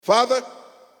Father,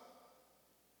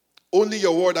 only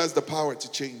your word has the power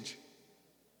to change.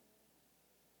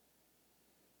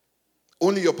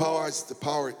 Only your power has the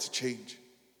power to change.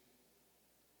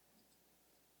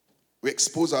 We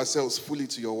expose ourselves fully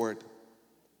to your word.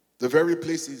 The very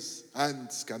places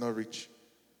hands cannot reach.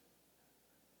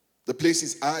 The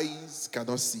places eyes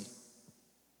cannot see.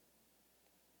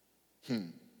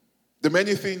 The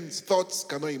many things thoughts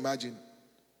cannot imagine.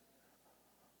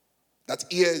 That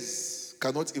ears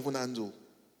cannot even handle.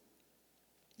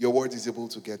 Your word is able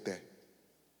to get there.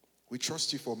 We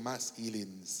trust you for mass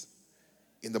healings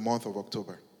in the month of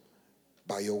October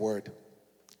by your word.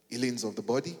 Healings of the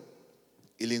body,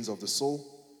 healings of the soul,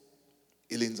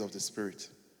 healings of the spirit.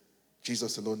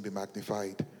 Jesus alone be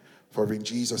magnified. For in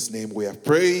Jesus' name we have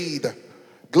prayed.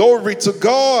 Glory to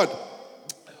God.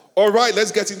 All right,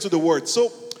 let's get into the word.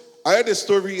 So, I heard a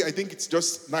story. I think it's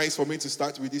just nice for me to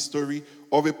start with this story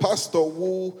of a pastor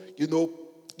who,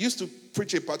 used to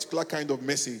preach a particular kind of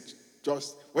message.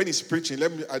 Just when he's preaching,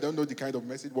 I don't know the kind of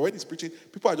message, but when he's preaching,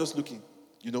 people are just looking,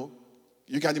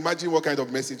 You can imagine what kind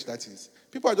of message that is.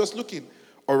 People are just looking.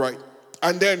 All right.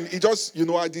 And then he just,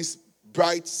 had this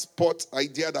bright spot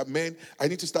idea that, man, I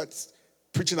need to start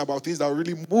preaching about things that will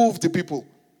really move the people.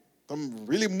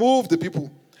 Really move the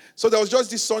people. So there was just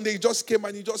this Sunday, he just came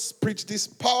and he just preached this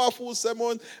powerful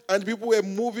sermon, and people were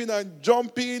moving and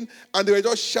jumping, and they were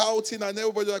just shouting, and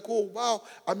everybody was like, oh, wow,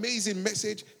 amazing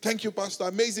message. Thank you, Pastor.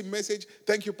 Amazing message.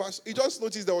 Thank you, Pastor. He just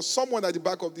noticed there was someone at the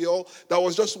back of the hall that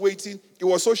was just waiting. He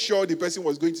was so sure the person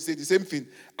was going to say the same thing.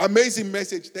 Amazing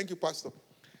message. Thank you, Pastor.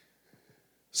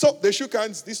 So they shook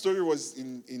hands. This story was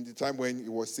in the time when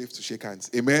it was safe to shake hands.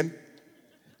 Amen.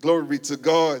 Glory to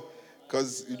God.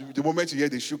 Because the moment you hear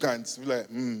they shook hands, you're like,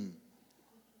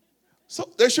 So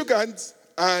they shook hands,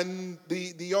 and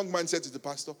the young man said to the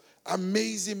pastor,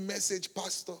 amazing message,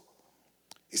 Pastor.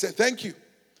 He said, thank you.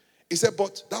 He said,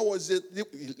 but that was it.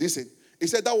 Listen, he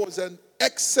said that was an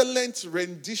excellent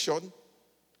rendition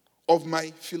of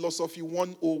my Philosophy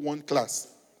 101 class.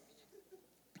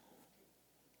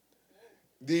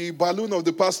 The balloon of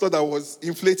the pastor that was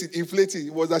inflated,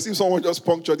 it was as if someone just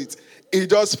punctured it. It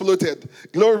just floated.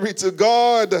 Glory to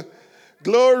God.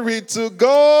 Glory to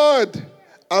God.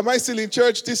 Am I still in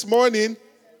church this morning?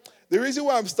 The reason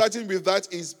why I'm starting with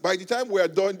that is by the time we are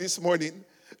done this morning,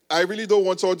 I really don't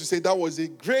want someone to say that was a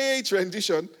great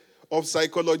rendition of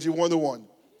Psychology 101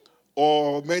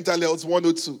 or Mental Health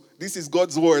 102. This is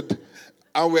God's word,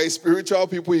 and we're spiritual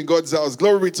people in God's house.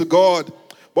 Glory to God.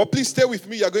 But please stay with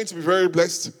me. You're going to be very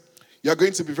blessed. You're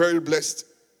going to be very blessed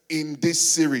in this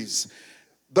series.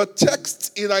 The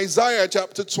text in Isaiah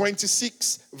chapter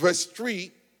 26, verse 3,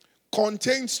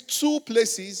 contains two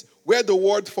places where the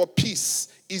word for peace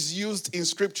is used in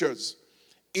scriptures.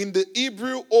 In the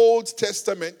Hebrew Old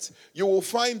Testament, you will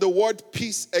find the word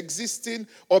peace existing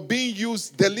or being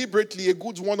used deliberately a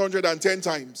good 110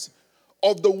 times.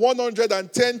 Of the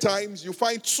 110 times, you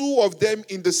find two of them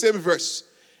in the same verse.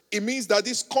 It means that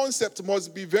this concept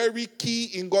must be very key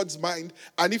in God's mind.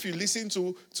 And if you listen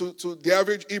to the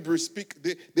average Hebrew speak,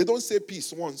 they don't say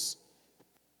peace once.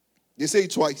 They say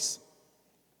it twice.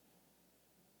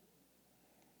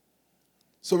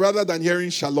 So rather than hearing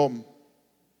shalom,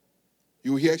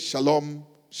 you hear shalom,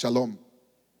 shalom.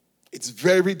 It's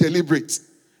very deliberate,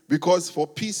 because for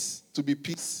peace to be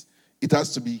peace, it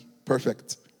has to be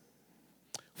perfect.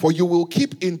 For you will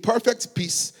keep in perfect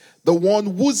peace the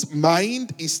one whose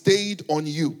mind is stayed on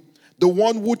you, the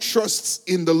one who trusts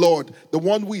in the Lord, the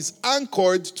one who is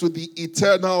anchored to the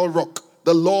eternal rock.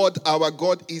 The Lord our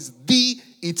God is the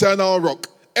eternal rock.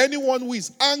 Anyone who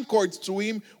is anchored to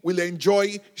him will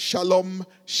enjoy shalom,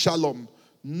 shalom.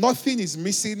 Nothing is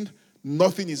missing,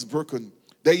 nothing is broken.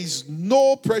 There is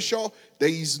no pressure, there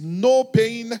is no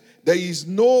pain,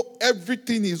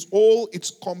 everything is all,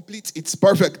 it's complete, it's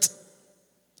perfect.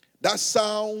 That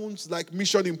sounds like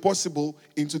Mission Impossible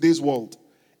in today's world,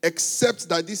 except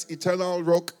that this eternal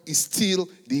rock is still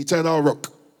the eternal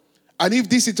rock. And if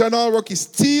this eternal rock is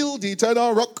still the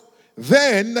eternal rock,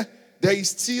 then there is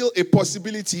still a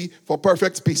possibility for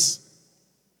perfect peace.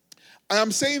 I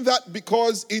am saying that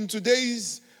because in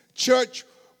today's church,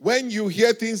 when you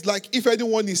hear things like, if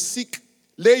anyone is sick,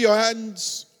 lay your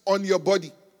hands on your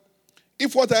body.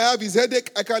 If what I have is headache,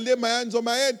 I can lay my hands on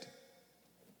my head.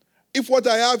 If what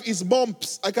I have is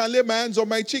bumps, I can lay my hands on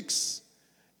my cheeks.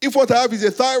 If what I have is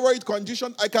a thyroid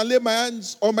condition, I can lay my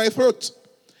hands on my throat.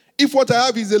 If what I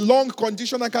have is a lung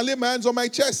condition, I can lay my hands on my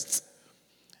chest.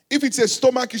 If it's a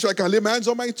stomach issue, I can lay my hands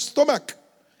on my stomach.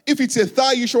 If it's a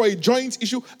thigh issue or a joint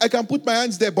issue, I can put my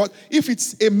hands there. But if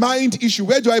it's a mind issue,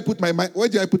 where do I put my mind? Where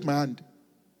do I put my hand?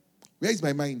 Where is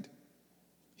my mind?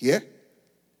 Here?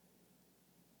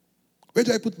 Where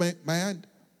do I put my hand?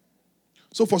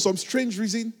 So for some strange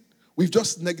reason, we've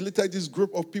just neglected this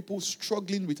group of people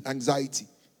struggling with anxiety,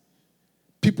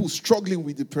 people struggling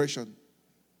with depression,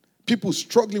 people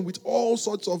struggling with all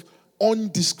sorts of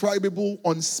undescribable,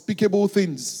 unspeakable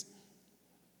things.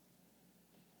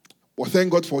 But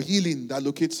thank God for healing that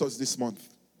locates us this month.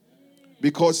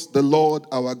 Because the Lord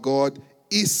our God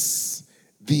is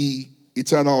the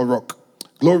eternal rock.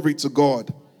 Glory to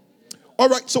God. All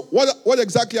right, so what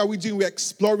exactly are we doing? We're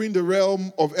exploring the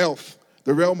realm of health.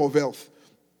 The realm of health.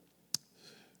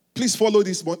 Please follow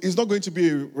this one. It's not going to be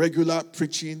a regular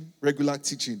preaching, regular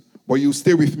teaching, but you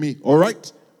stay with me, all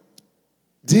right?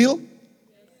 Deal?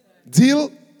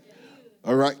 Deal?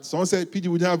 All right. Someone said, PD,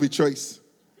 we don't have a choice.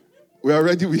 We are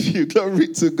ready with you. Glory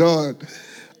to God.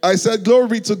 I said,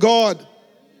 glory to God.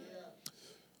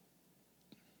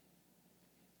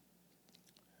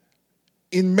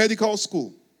 In medical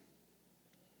school,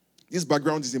 this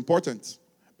background is important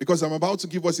because I'm about to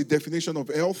give us a definition of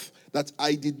health that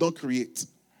I did not create.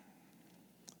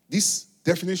 This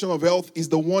definition of health is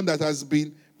the one that has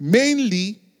been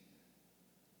mainly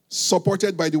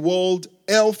supported by the World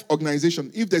Health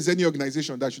Organization. If there's any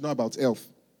organization that should know about health,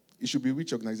 it should be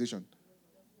which organization?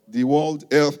 The World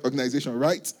Health Organization,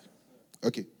 right?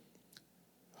 Okay.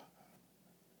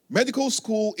 Medical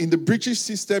school in the British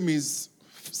system is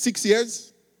 6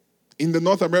 years. In the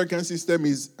North American system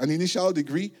is an initial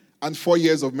degree and 4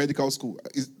 years of medical school.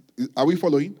 Are we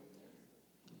following?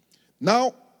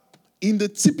 Now, in the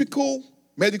typical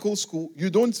medical school,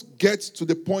 you don't get to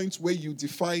the point where you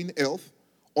define health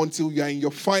until you are in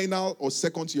your final or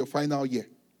second to your final year.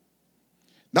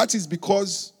 That is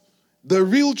because the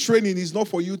real training is not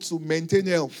for you to maintain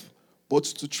health, but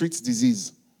to treat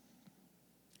disease.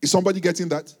 Is somebody getting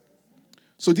that?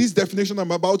 So this definition I'm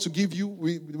about to give you,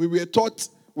 we were taught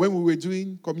when we were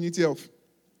doing community health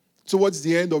towards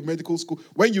the end of medical school.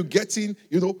 When you get in,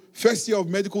 first year of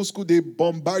medical school, they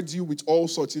bombard you with all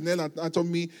sorts. You learn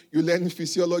anatomy, you learn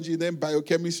physiology, you learn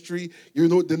biochemistry.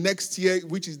 The next year,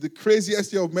 which is the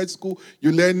craziest year of med school,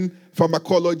 you learn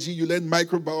pharmacology, you learn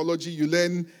microbiology, you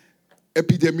learn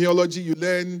epidemiology, you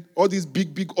learn all these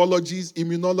big ologies,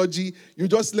 immunology. You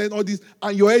just learn all these,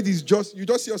 and your head is you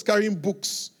just see us carrying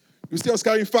books. You see us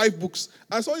carrying 5 books.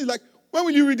 And so it's like, when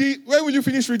will you read it? When will you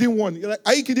finish reading 1? You're like,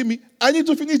 are you kidding me? I need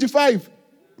to finish the 5.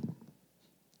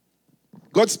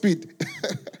 Godspeed.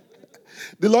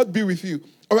 The Lord be with you.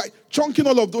 All right, chunking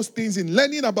all of those things in,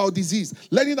 learning about disease.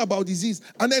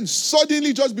 And then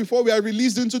suddenly, just before we are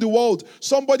released into the world,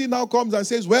 somebody now comes and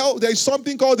says, well, there is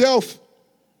something called health.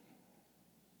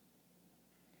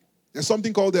 There's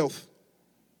something called health.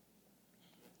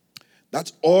 That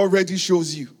already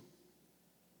shows you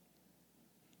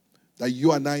that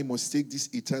you and I must take this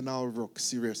eternal rock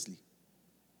seriously.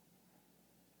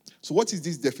 So what is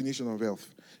this definition of health?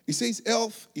 It says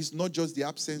health is not just the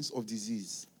absence of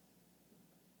disease,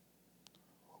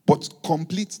 but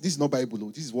complete, this is not Bible,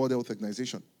 this is World Health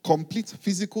Organization, complete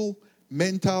physical,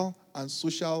 mental, and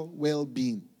social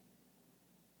well-being.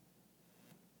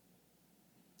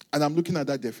 And I'm looking at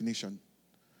that definition,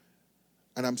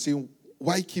 and I'm saying,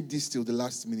 why keep this till the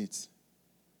last minute?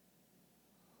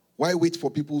 Why wait for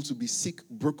people to be sick,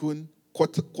 broken,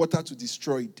 quarter to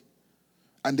destroyed,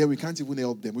 and then we can't even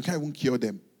help them? We can't even cure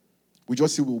them. We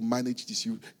just say we'll manage this.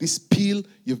 This pill,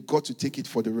 you've got to take it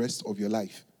for the rest of your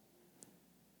life.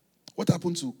 What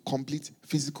happened to complete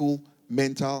physical,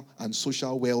 mental, and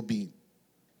social well-being?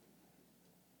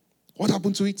 What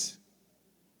happened to it?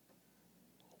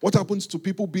 What happens to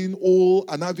people being whole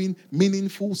and having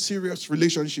meaningful, serious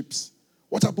relationships?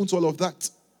 What happened to all of that?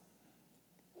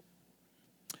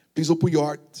 Please open your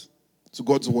heart to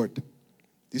God's word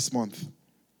this month.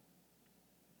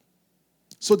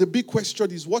 So the big question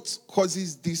is, what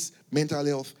causes these mental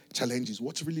health challenges?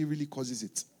 What really causes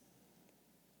it?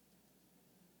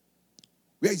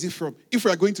 Where is it from? If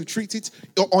we are going to treat it,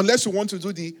 unless we want to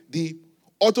do the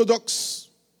orthodox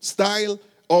style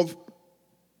of,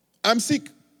 I'm sick.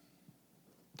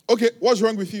 Okay, what's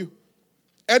wrong with you?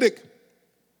 Headache.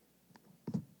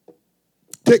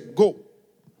 Go.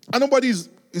 And nobody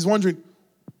is wondering,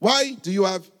 why do you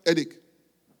have headache?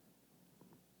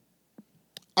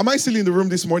 Am I still in the room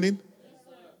this morning?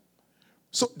 Yes,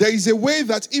 so there is a way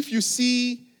that if you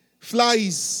see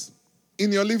flies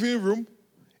in your living room,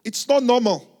 it's not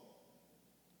normal.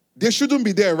 They shouldn't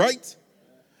be there, right?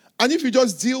 And if you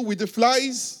just deal with the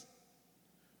flies,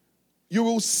 you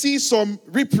will see some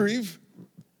reprieve,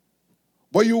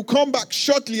 but you will come back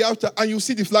shortly after and you'll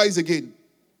see the flies again.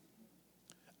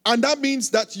 And that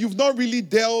means that you've not really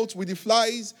dealt with the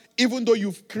flies, even though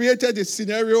you've created a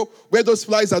scenario where those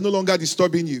flies are no longer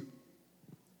disturbing you.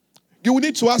 You will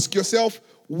need to ask yourself,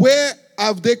 where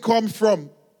have they come from?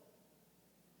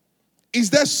 Is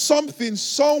there something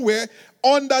somewhere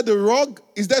under the rug?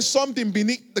 Is there something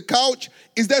beneath the couch?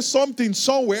 Is there something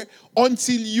somewhere?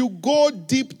 Until you go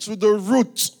deep to the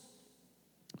root.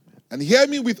 And hear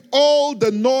me, with all the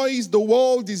noise the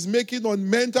world is making on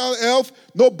mental health,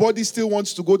 nobody still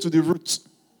wants to go to the root.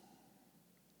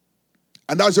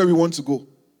 And that's where we want to go.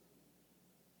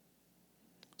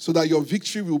 So that your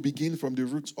victory will begin from the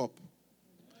roots up.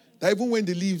 That even when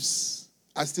the leaves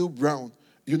are still brown,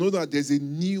 you know that there's a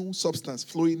new substance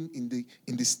flowing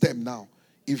in the stem now.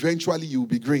 Eventually you will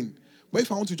be green. But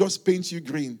if I want to just paint you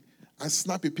green and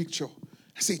snap a picture,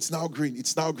 I say it's now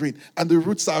green, and the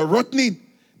roots are rotting.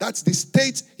 That's the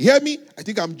state. Hear me? I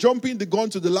think I'm jumping the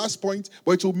gun to the last point,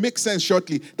 but it will make sense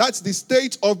shortly. That's the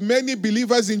state of many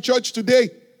believers in church today.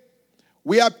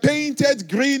 We are painted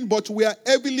green, but we are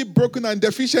heavily broken and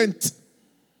deficient.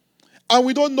 And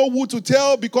we don't know who to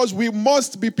tell because we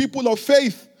must be people of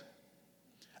faith.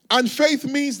 And faith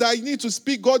means that I need to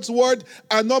speak God's word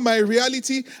and not my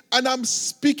reality. And I'm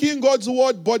speaking God's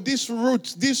word, but this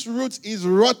root is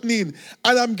rotting.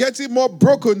 And I'm getting more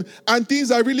broken. And things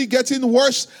are really getting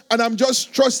worse. And I'm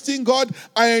just trusting God.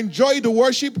 I enjoy the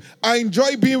worship. I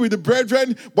enjoy being with the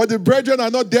brethren. But the brethren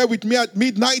are not there with me at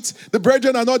midnight. The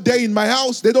brethren are not there in my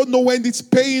house. They don't know when this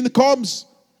pain comes.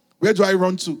 Where do I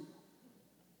run to?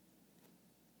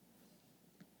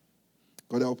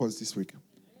 God help us this week.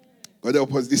 God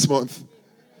help us this month.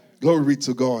 Glory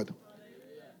to God.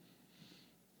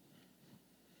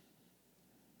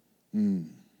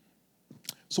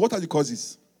 So what are the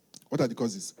causes? What are the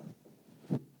causes?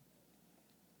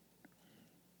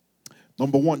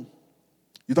 Number one,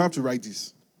 you don't have to write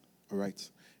this. All right.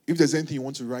 If there's anything you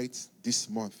want to write this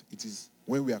month, it is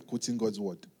when we are quoting God's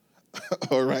word.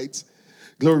 All right.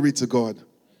 Glory to God.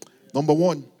 Number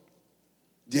one,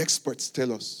 the experts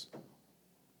tell us.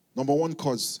 Number one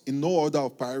cause, in no order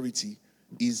of priority,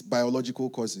 is biological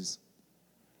causes.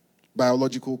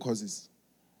 Biological causes.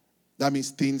 That means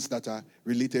things that are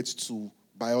related to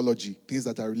biology, things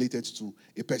that are related to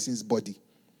a person's body.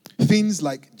 Things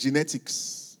like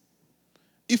genetics.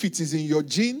 If it is in your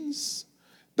genes,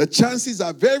 the chances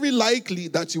are very likely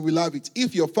that you will have it.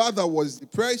 If your father was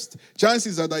depressed,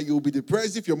 chances are that you will be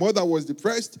depressed. If your mother was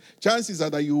depressed, chances are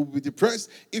that you will be depressed.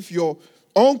 If your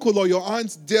uncle or your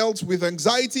aunt dealt with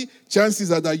anxiety,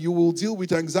 chances are that you will deal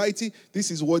with anxiety. This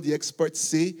is what the experts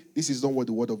say. This is not what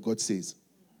the word of God says.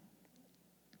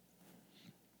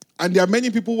 And there are many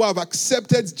people who have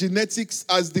accepted genetics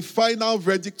as the final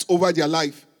verdict over their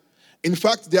life. In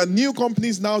fact, there are new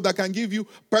companies now that can give you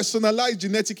personalized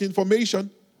genetic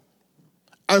information.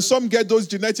 And some get those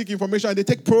genetic information and they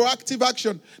take proactive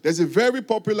action. There's a very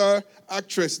popular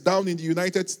actress down in the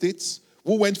United States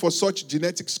who went for such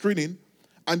genetic screening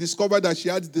and discovered that she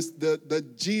had the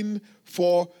gene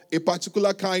for a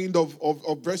particular kind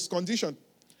of breast condition.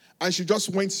 And she just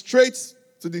went straight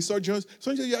to the surgeons.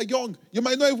 So you're young. You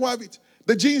might not even have it.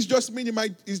 The genes just mean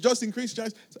it's just increased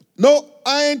chance. No,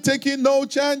 I ain't taking no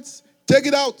chance. Take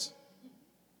it out.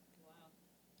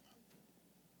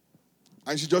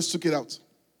 And she just took it out.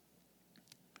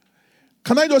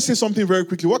 Can I just say something very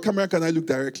quickly? What camera can I look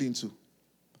directly into?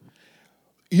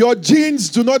 Your genes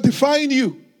do not define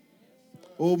you.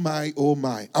 Oh my, oh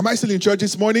my. Am I still in church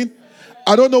this morning?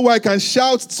 I don't know why I can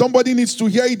shout. Somebody needs to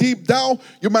hear it deep down.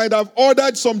 You might have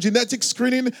ordered some genetic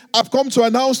screening. I've come to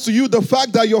announce to you the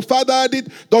fact that your father had it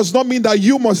does not mean that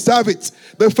you must have it.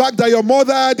 The fact that your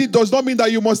mother had it does not mean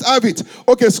that you must have it.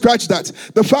 Okay, scratch that.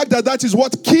 The fact that that is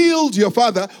what killed your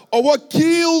father or what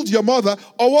killed your mother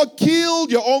or what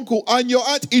killed your uncle and your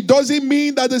aunt, it doesn't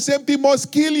mean that the same thing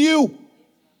must kill you.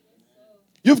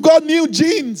 You've got new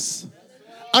genes.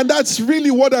 And that's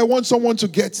really what I want someone to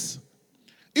get.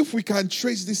 If we can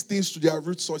trace these things to their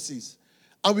root sources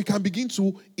and we can begin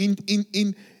to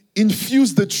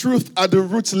infuse the truth at the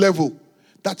root level,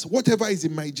 that whatever is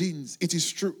in my genes, it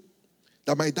is true.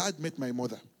 That my dad met my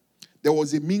mother. There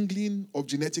was a mingling of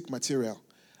genetic material.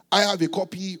 I have a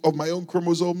copy of my own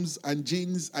chromosomes and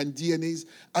genes and DNAs,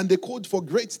 and they code for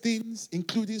great things,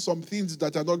 including some things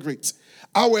that are not great.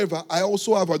 However, I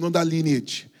also have another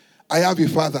lineage. I have a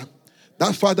father.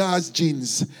 That father has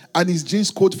genes, and his genes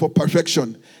code for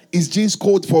perfection. His genes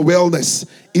code for wellness.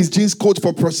 His genes code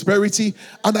for prosperity.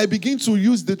 And I begin to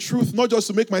use the truth, not just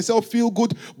to make myself feel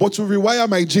good, but to rewire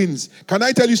my genes. Can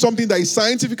I tell you something that is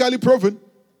scientifically proven?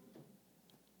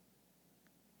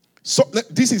 So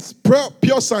this is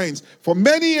pure science. For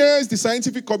many years, the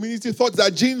scientific community thought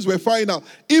that genes were final.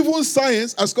 Even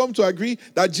science has come to agree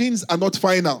that genes are not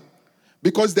final.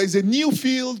 Because there's a new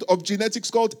field of genetics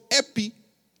called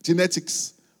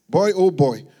epigenetics. Boy, oh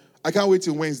boy. I can't wait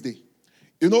till Wednesday.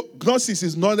 You know, gnosis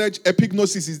is knowledge.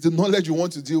 Epignosis is the knowledge you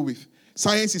want to deal with.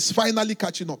 Science is finally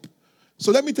catching up.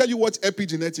 So let me tell you what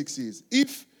epigenetics is.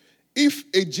 If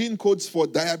a gene codes for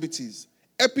diabetes,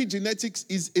 epigenetics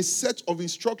is a set of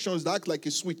instructions that act like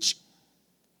a switch.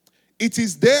 It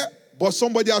is there, but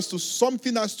something has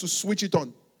to switch it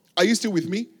on. Are you still with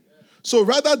me? So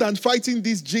rather than fighting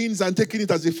these genes and taking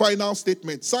it as a final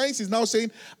statement, science is now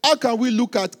saying, how can we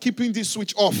look at keeping this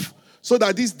switch off so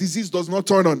that this disease does not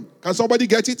turn on? Can somebody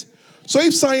get it? So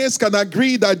if science can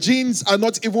agree that genes are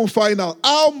not even final,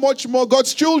 how much more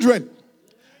God's children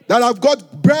that have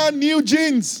got brand new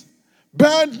genes?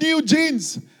 Brand new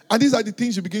genes. And these are the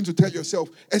things you begin to tell yourself,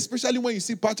 especially when you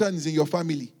see patterns in your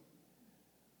family.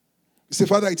 You say,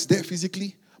 Father, it's there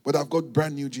physically, but I've got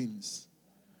brand new genes.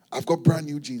 I've got brand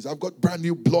new genes. I've got brand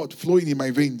new blood flowing in my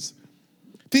veins.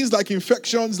 Things like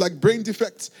infections, like brain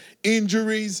defects,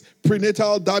 injuries,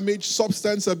 prenatal damage,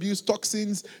 substance abuse,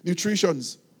 toxins, nutritional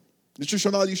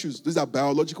issues. These are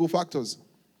biological factors.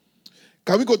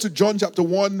 Can we go to John chapter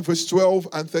 1, verse 12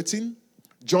 and 13?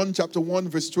 John chapter 1,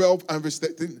 verse 12 and verse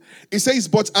 13. It says,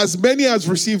 but as many as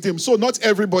received him. So not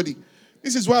everybody.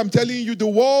 This is why I'm telling you, the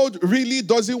world really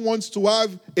doesn't want to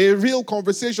have a real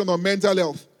conversation on mental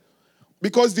health.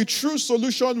 Because the true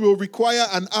solution will require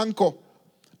an anchor.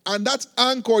 And that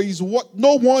anchor is what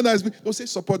no one has been. They'll say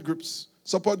support groups,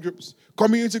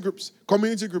 community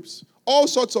groups. All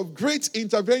sorts of great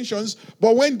interventions.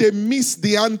 But when they miss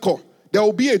the anchor, there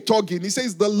will be a tugging. He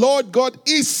says, the Lord God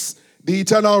is the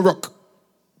eternal rock.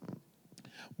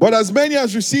 But as many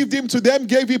as received him, to them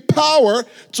gave he power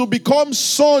to become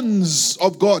sons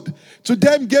of God. To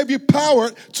them gave he power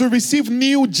to receive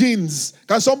new genes.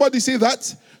 Can somebody say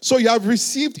that? So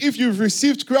if you've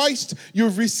received Christ,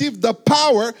 you've received the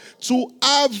power to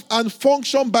have and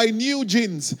function by new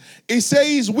genes. It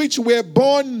says, which were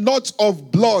born not of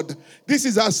blood. This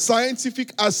is as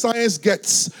scientific as science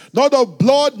gets. Not of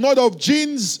blood, not of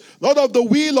genes, not of the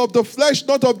will of the flesh,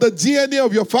 not of the DNA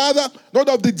of your father, not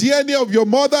of the DNA of your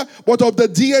mother, but of the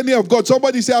DNA of God.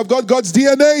 Somebody say, I've got God's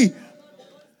DNA.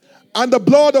 And the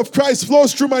blood of Christ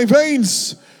flows through my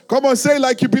veins. Come on, say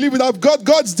like you believe it. I've got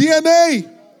God's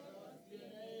DNA.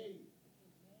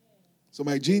 So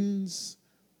my genes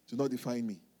do not define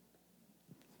me.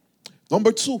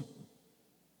 Number 2.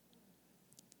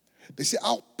 They say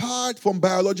apart from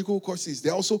biological causes,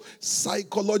 there are also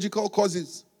psychological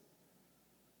causes.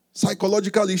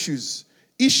 Psychological issues.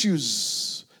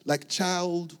 Issues like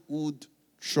childhood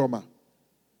trauma.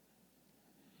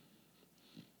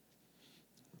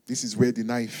 This is where the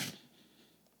knife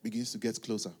begins to get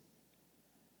closer.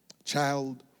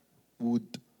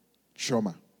 Childhood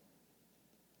trauma.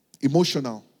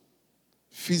 Emotional,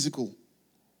 physical,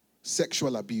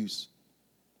 sexual abuse,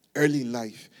 early in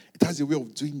life. It has a way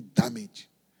of doing damage.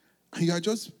 And you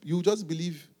just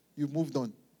believe you've moved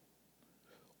on.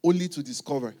 Only to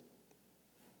discover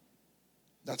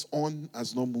that on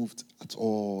has not moved at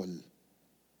all.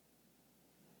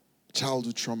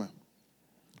 Childhood trauma.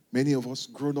 Many of us,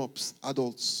 grown-ups,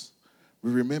 adults,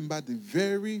 we remember the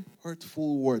very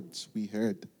hurtful words we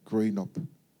heard growing up.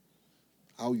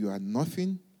 How you are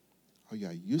nothing. How you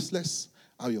are useless,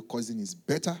 how your cousin is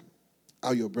better,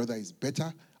 how your brother is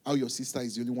better, how your sister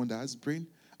is the only one that has brain,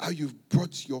 how you've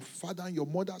brought your father and your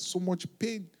mother so much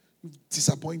pain, you've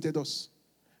disappointed us.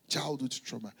 Childhood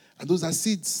trauma. And those are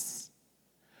seeds.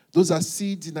 Those are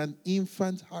seeds in an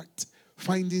infant heart,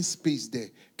 finding space there,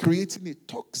 creating a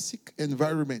toxic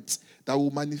environment that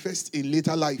will manifest in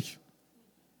later life.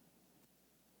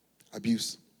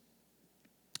 Abuse.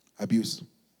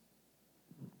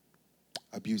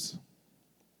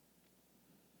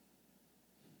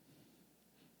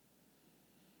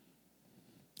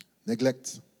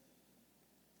 Neglect.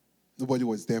 Nobody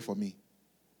was there for me.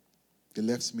 They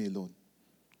left me alone.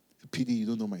 Pity you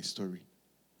don't know my story.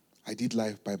 I did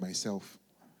life by myself.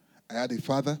 I had a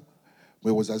father, but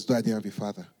it was as though I didn't have a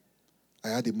father. I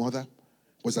had a mother,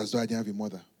 it was as though I didn't have a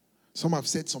mother. Some have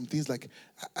said some things like,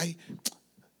 I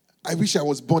wish I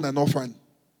was born an orphan.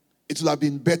 It would have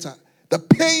been better. The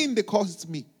pain they caused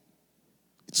me,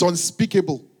 it's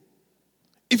unspeakable.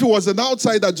 If it was an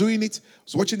outsider doing it, I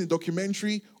was watching a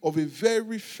documentary of a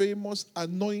very famous,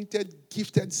 anointed,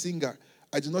 gifted singer.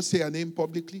 I do not say her name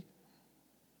publicly.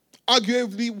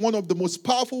 Arguably one of the most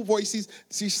powerful voices.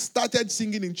 She started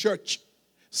singing in church.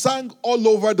 Sang all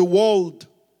over the world.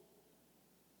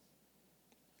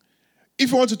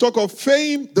 If you want to talk of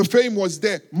fame, the fame was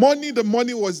there. Money, the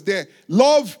money was there.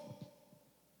 Love,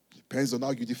 depends on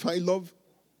how you define love.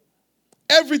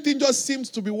 Everything just seems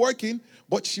to be working,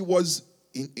 but she was,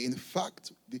 in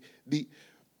fact,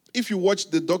 if you watch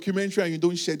the documentary and you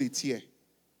don't shed a tear,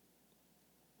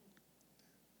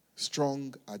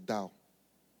 strong art thou.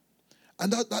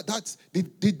 And that's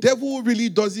the devil really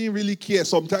doesn't really care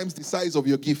sometimes the size of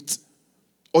your gift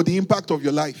or the impact of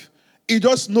your life. He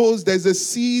just knows there's a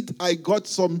seed I got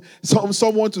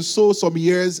someone to sow some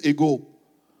years ago.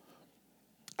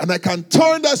 And I can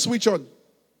turn that switch on.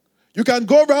 You can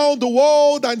go around the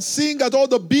world and sing at all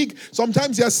the big,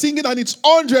 sometimes you're singing and it's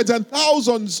hundreds and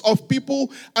thousands of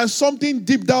people, and something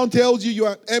deep down tells you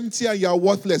are empty and you are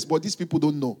worthless, but these people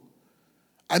don't know.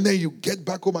 And then you get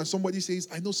back home and somebody says,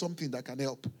 I know something that can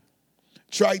help.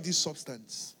 Try this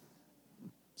substance.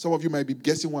 Some of you might be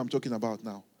guessing what I'm talking about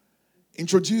now.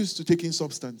 Introduced to taking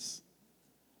substance.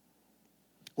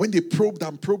 When they probed,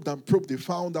 they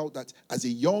found out that as a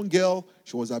young girl,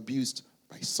 she was abused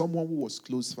by someone who was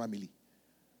close family.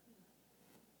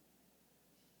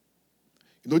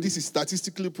 You know, this is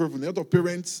statistically proven. A lot of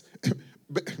parents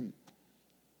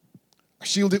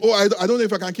shielding. Oh, I don't know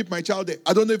if I can keep my child there.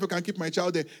 I don't know if I can keep my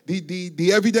child there.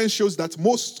 The evidence shows that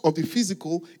most of the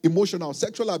physical, emotional,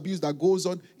 sexual abuse that goes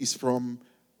on is from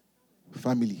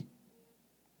family.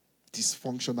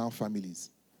 Dysfunctional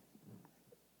families.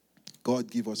 God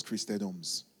give us Christian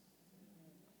homes.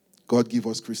 God give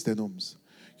us Christian homes.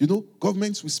 You know,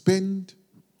 governments will spend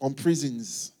on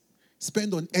prisons,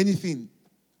 spend on anything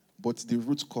but the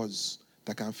root cause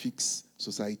that can fix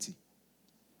society.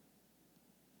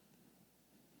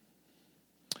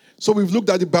 So we've looked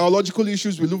at the biological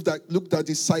issues, we looked at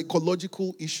the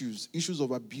psychological issues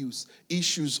of abuse,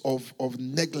 issues of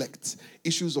neglect,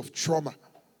 issues of trauma.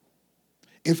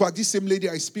 In fact, this same lady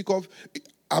I speak of,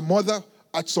 her mother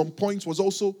at some point was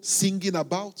also singing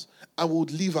about, and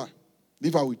would leave her.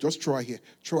 Leave her with just throw her here,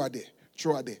 throw her there,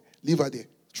 throw her there, leave her there,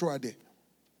 throw her there.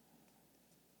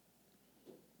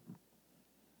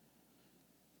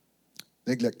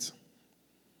 Neglect.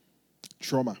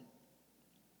 Trauma.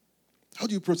 How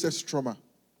do you process trauma?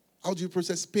 How do you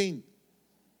process pain?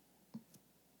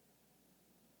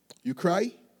 You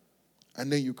cry,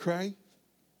 and then you cry,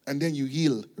 and then you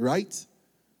heal, right?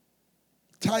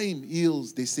 Time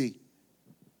heals, they say.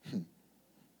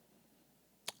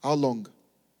 How long?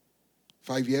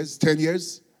 5 years, 10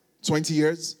 years, 20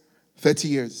 years, 30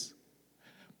 years.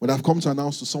 But I've come to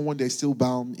announce to someone there's still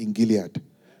balm in Gilead.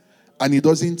 And it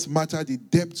doesn't matter the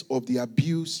depth of the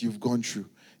abuse you've gone through.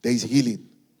 There is healing.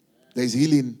 There's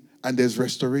healing and there's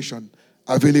restoration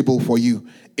available for you.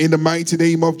 In the mighty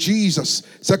name of Jesus.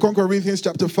 2 Corinthians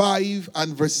chapter 5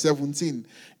 and verse 17.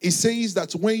 It says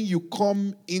that when you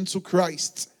come into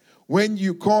Christ,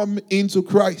 you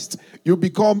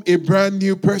become a brand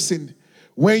new person.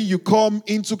 When you come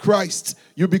into Christ,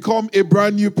 you become a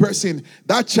brand new person.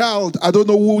 That child, I don't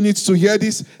know who needs to hear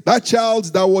this, that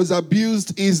child that was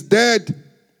abused is dead.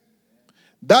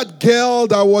 That girl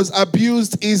that was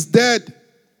abused is dead.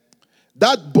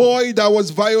 That boy that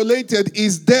was violated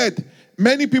is dead.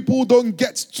 Many people don't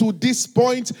get to this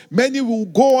point. Many will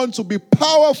go on to be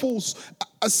powerful,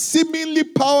 seemingly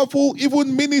powerful,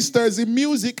 even ministers in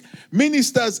music,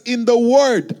 ministers in the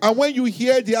word. And when you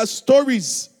hear their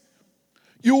stories,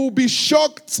 you will be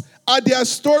shocked at their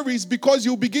stories, because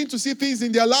you begin to see things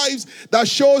in their lives that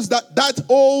shows that that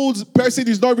old person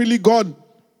is not really gone.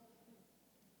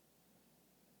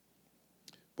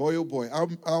 Boy, oh boy,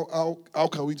 how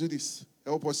can we do this?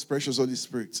 Help us, precious Holy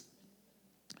Spirit.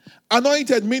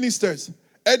 Anointed ministers.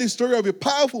 Heard the story of a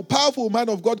powerful, powerful man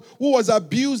of God who was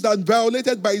abused and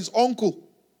violated by his uncle.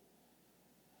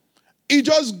 He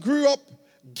just grew up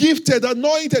gifted,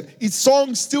 anointed. His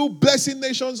song still blessing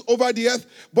nations over the earth,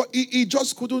 but he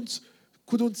just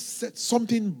couldn't set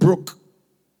something broke.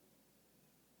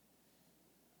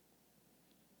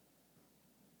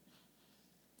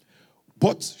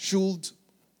 But should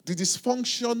the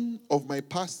dysfunction of my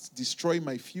past destroy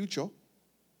my future?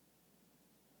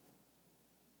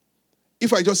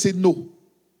 If I just say no,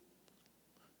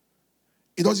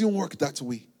 it doesn't work that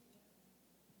way.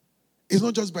 It's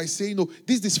not just by saying no.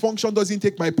 This dysfunction doesn't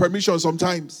take my permission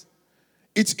sometimes.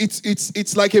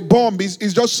 It's like a bomb.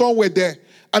 It's just somewhere there.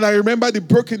 And I remember the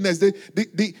brokenness,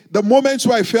 the moments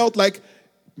where I felt like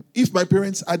if my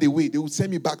parents had a way, they would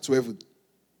send me back to heaven.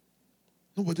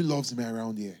 Nobody loves me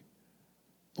around here.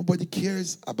 Nobody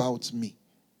cares about me.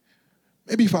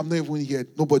 Maybe if I'm not even here,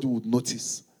 nobody would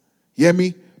notice. Hear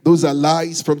me? Those are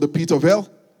lies from the pit of hell.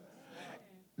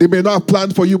 They may not have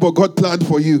planned for you, but God planned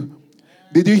for you.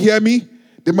 Did you hear me?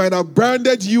 They might have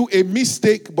branded you a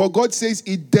mistake, but God says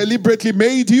He deliberately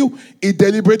made you. He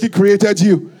deliberately created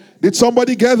you. Did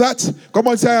somebody get that? Come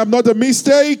on, say, I am not a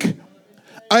mistake.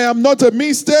 I am not a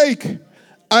mistake.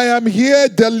 I am here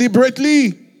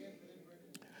deliberately.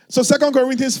 So 2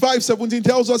 Corinthians 5:17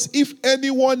 tells us, if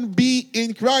anyone be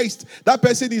in Christ, that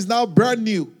person is now brand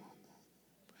new.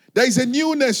 There is a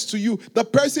newness to you. The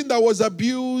person that was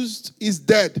abused is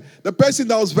dead. The person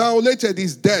that was violated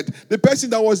is dead. The person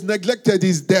that was neglected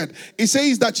is dead. It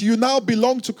says that you now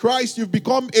belong to Christ. You've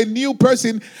become a new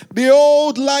person. The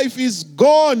old life is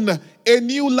gone. A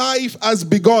new life has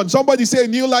begun. Somebody say, a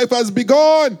new life has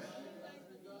begun.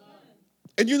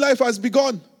 A new life has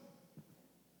begun.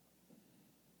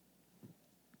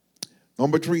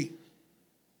 Number 3.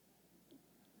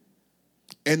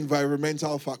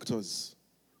 Environmental factors.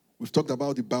 We've talked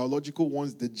about the biological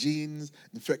ones, the genes,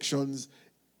 infections,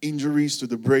 injuries to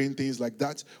the brain, things like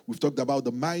that. We've talked about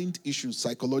the mind issues,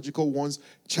 psychological ones,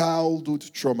 childhood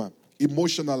trauma,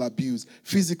 emotional abuse,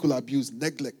 physical abuse,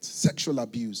 neglect, sexual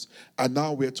abuse. And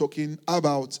now we're talking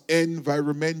about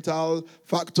environmental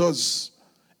factors.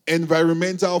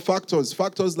 Environmental factors.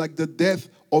 Factors like the death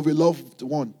of a loved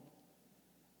one,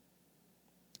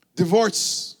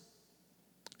 divorce,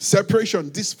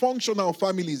 separation, dysfunctional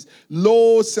families,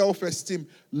 low self-esteem,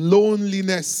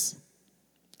 loneliness,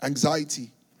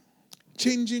 anxiety,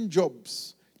 changing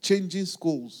jobs, changing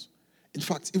schools. In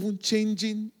fact, even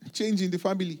changing the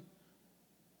family.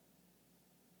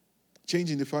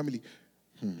 Changing the family.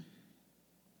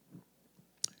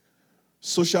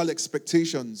 Social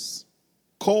expectations,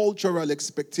 cultural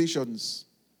expectations,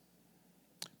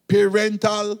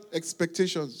 parental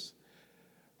expectations.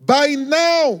 By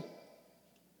now,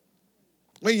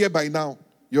 when you hear by now,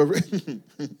 you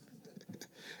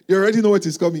already know what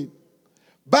is coming.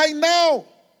 By now,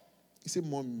 you say,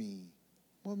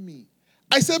 mommy.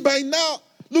 I say, by now,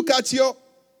 look at your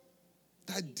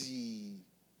daddy.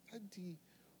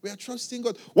 We are trusting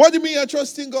God. What do you mean you're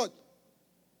trusting God?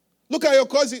 Look at your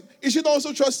cousin. Is she not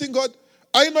also trusting God?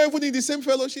 Are you not even in the same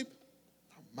fellowship?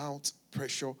 Amount,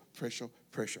 pressure.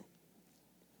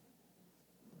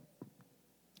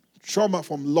 Trauma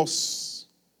from loss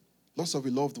of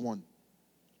a loved one.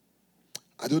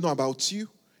 I don't know about you.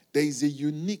 There is a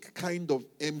unique kind of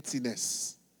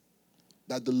emptiness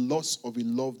that the loss of a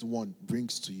loved one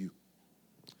brings to you.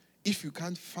 If you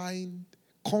can't find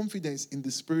confidence in the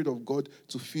Spirit of God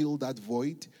to fill that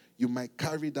void, you might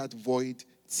carry that void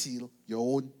till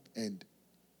your own end.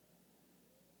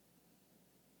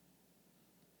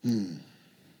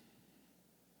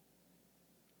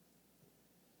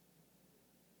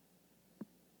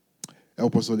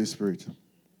 Help us, Holy Spirit.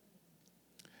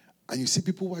 And you see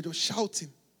people who are just shouting,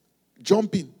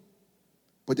 jumping,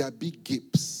 but there are big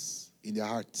gaps in their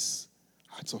hearts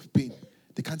of pain.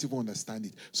 They can't even understand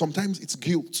it. Sometimes it's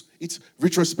guilt. It's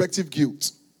retrospective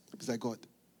guilt. It's like, God,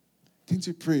 didn't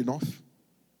we pray enough?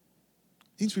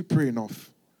 Didn't we pray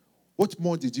enough? What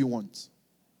more did you want?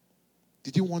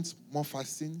 Did you want more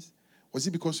fastings? Was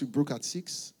it because we broke at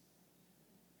 6?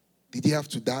 Did he have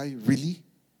to die? Really?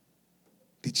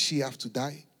 Did she have to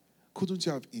die? Couldn't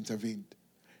you have intervened?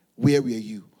 Where were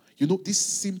you? You know, this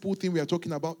simple thing we are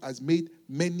talking about has made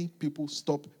many people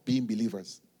stop being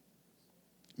believers.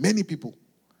 Many people.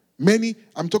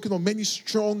 I'm talking of many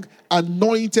strong,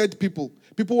 anointed people.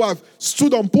 People who have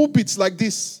stood on pulpits like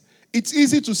this. It's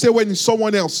easy to say when it's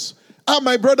someone else.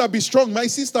 My brother, be strong. My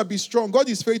sister, be strong. God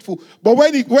is faithful. But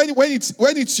when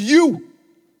it's you,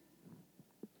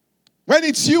 when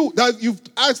it's you that you've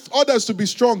asked others to be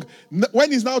strong,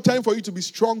 when it's now time for you to be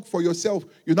strong for yourself,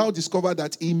 you now discover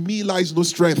that in me lies no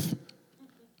strength.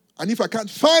 And if I can't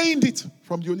find it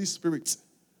from the Holy Spirit.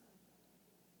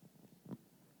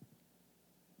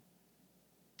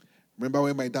 Remember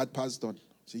when my dad passed on? I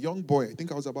was a young boy. I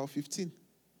think I was about 15.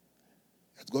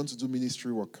 I had gone to do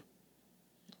ministry work.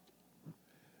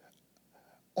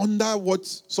 Under what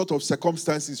sort of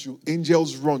circumstances should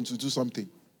angels run to do something?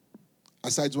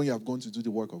 Aside when you have gone to do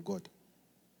the work of God.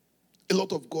 A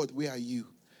lot of God, where are you?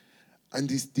 And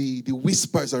this, the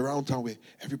whispers around town where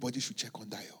everybody should check on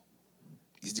Dio.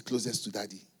 He's the closest to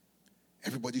daddy.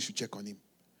 Everybody should check on him.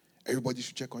 Everybody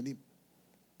should check on him.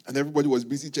 And everybody was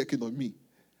busy checking on me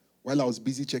while I was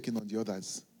busy checking on the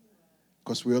others.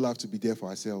 Because we all have to be there for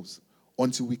ourselves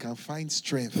until we can find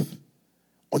strength.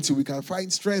 Until we can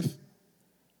find strength.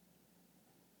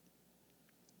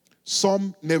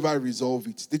 Some never resolve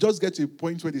it. They just get to a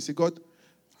point where they say, God,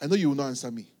 I know you will not answer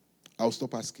me. I'll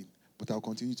stop asking, but I'll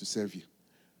continue to serve you.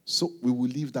 So we will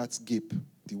leave that gap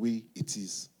the way it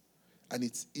is. And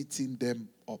it's eating them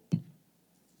up.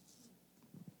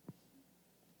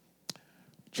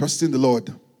 Trust in the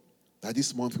Lord that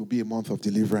this month will be a month of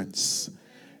deliverance.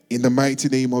 In the mighty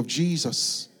name of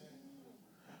Jesus.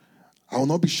 I will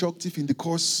not be shocked if in the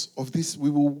course of this, we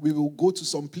will go to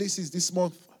some places this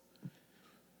month.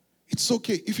 It's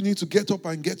okay if you need to get up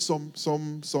and get some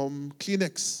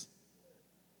Kleenex.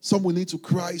 Some will need to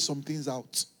cry some things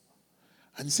out.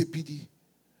 And say, PD,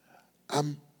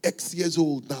 I'm X years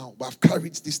old now, but I've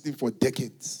carried this thing for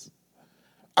decades.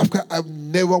 I've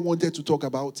never wanted to talk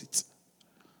about it.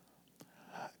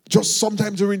 Just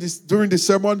sometime during the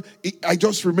sermon, I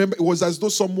just remember it was as though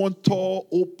someone tore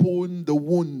open the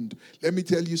wound. Let me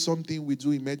tell you something we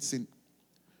do in medicine.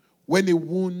 When a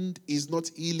wound is not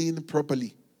healing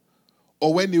properly,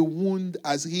 or when a wound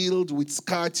has healed with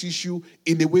scar tissue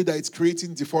in a way that it's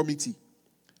creating deformity,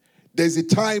 there's a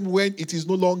time when it is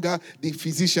no longer the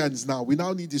physicians now. We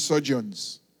now need the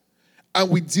surgeons. And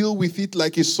we deal with it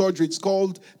like a surgery. It's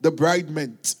called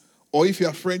debridement. Or if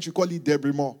you're French, you call it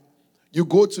debridement. You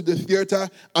go to the theater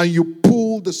and you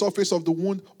pull the surface of the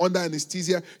wound under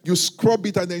anesthesia. You scrub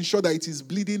it and ensure that it is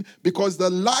bleeding, because the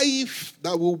life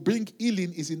that will bring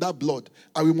healing is in that blood.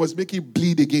 And we must make it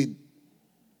bleed again.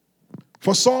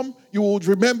 For some, you will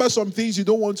remember some things you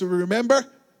don't want to remember.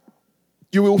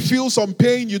 You will feel some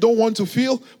pain you don't want to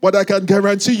feel. But I can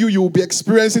guarantee you will be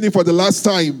experiencing it for the last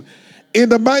time. In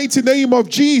the mighty name of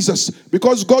Jesus,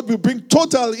 because God will bring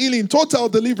total healing, total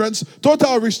deliverance,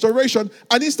 total restoration.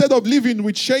 And instead of living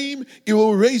with shame, He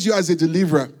will raise you as a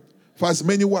deliverer for as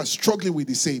many who are struggling with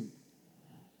the same.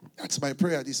 That's my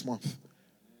prayer this month.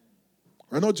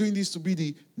 We're not doing this to be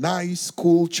the nice,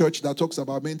 cool church that talks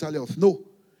about mental health. No,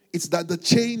 it's that the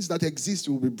chains that exist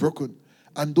will be broken,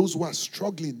 and those who are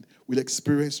struggling will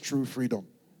experience true freedom.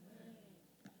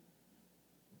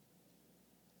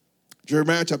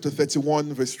 Jeremiah chapter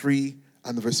 31, verse 3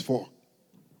 and verse 4.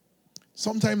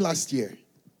 Sometime last year,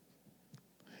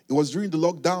 it was during the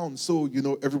lockdown, so,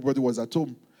 everybody was at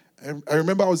home. And I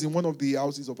remember I was in one of the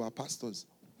houses of our pastors.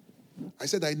 I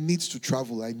said, I need to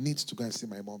travel. I need to go and see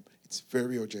my mom. It's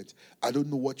very urgent. I don't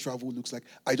know what travel looks like.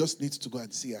 I just need to go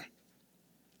and see her.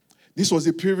 This was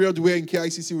a period where in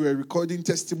KICC we were recording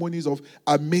testimonies of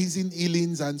amazing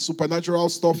healings and supernatural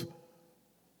stuff.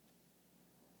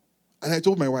 And I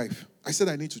told my wife, I said,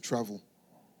 I need to travel.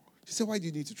 She said, why do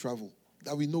you need to travel?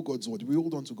 That we know God's word. We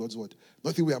hold on to God's word.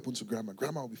 Nothing will happen to grandma.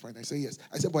 Grandma will be fine. I said, yes.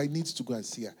 I said, but I need to go and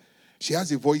see her. She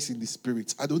has a voice in the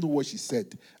spirit. I don't know what she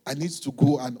said. I need to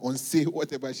go and unsay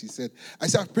whatever she said. I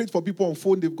said, I've prayed for people on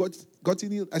phone. They've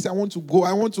gotten ill. I said, I want to go.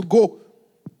 I want to go.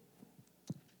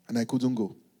 And I couldn't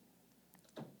go.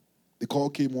 The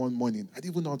call came one morning. I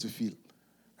didn't even know how to feel.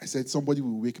 I said, somebody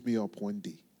will wake me up one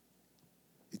day.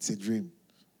 It's a dream.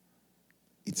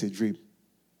 It's a dream.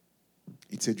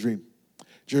 It's a dream.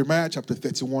 Jeremiah chapter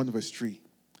 31, verse 3.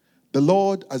 The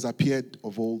Lord has appeared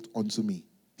of old unto me,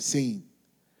 saying,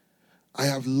 I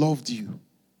have loved you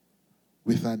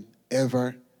with an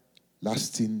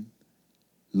everlasting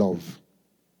love.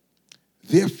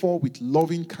 Therefore, with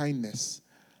loving kindness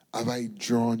have I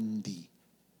drawn thee.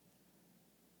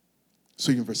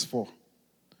 So in verse 4,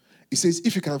 it says,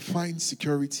 if you can find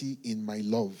security in my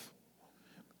love,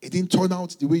 it didn't turn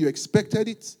out the way you expected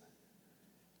it.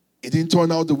 It didn't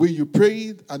turn out the way you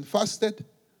prayed and fasted.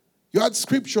 You had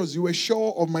scriptures, you were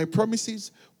sure of my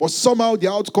promises, but somehow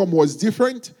the outcome was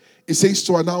different. It says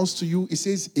to announce to you, it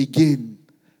says, again,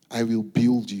 I will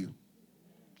build you.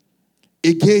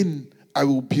 Again, I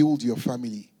will build your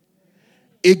family.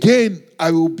 Again,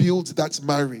 I will build that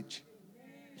marriage.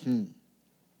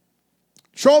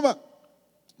 Trauma.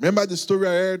 Remember the story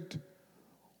I heard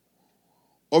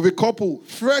of a couple,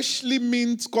 freshly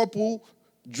mint couple,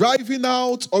 driving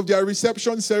out of their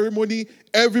reception ceremony,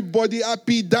 everybody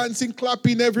happy, dancing,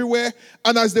 clapping everywhere.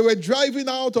 And as they were driving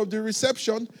out of the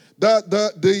reception,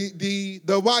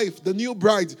 the wife, the new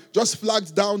bride, just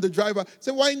flagged down the driver,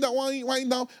 said, wind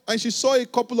down. And she saw a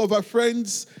couple of her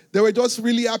friends. They were just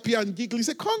really happy and giggling.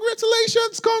 Said,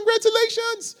 congratulations.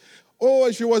 Oh,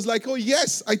 and she was like, oh,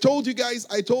 yes, I told you guys,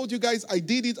 I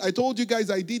did it. I told you guys,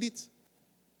 I did it.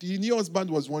 The new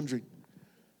husband was wondering,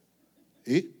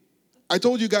 I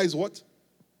told you guys what?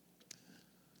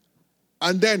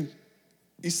 And then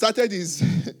he started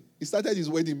his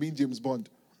wedding being James Bond.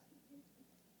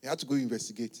 He had to go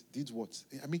investigate. Did what?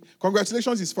 I mean,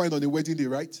 congratulations is fine on a wedding day,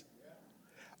 right?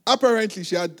 Yeah. Apparently,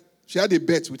 she had a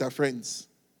bet with her friends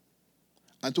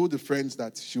and told the friends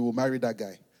that she will marry that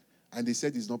guy. And they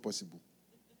said it's not possible.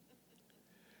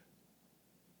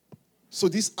 So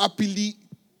this happily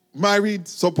married,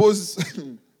 supposed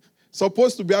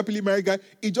to be happily married guy,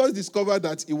 he just discovered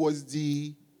that it was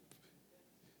the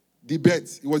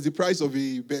bet. It was the price of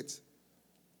a bet.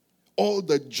 All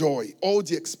the joy, all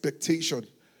the expectation,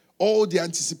 all the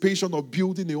anticipation of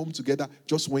building a home together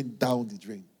just went down the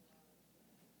drain.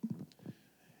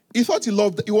 He thought he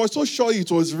loved it. He was so sure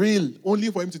it was real, only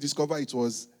for him to discover it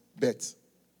was bet.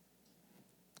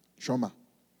 Trauma.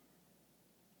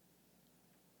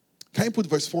 Can you put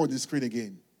verse 4 on the screen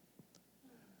again?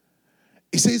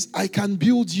 It says, I can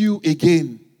build you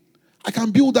again. I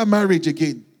can build that marriage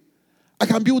again. I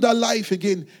can build that life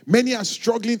again. Many are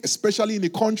struggling, especially in a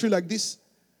country like this,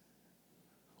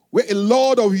 where a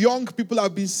lot of young people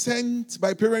have been sent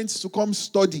by parents to come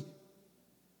study.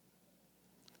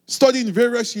 Study in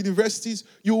various universities.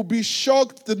 You will be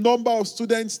shocked the number of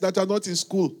students that are not in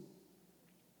school.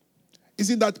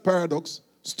 Isn't that paradox?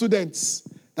 Students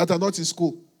that are not in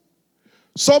school.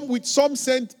 Some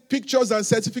send pictures and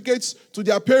certificates to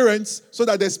their parents so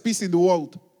that there's peace in the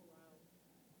world.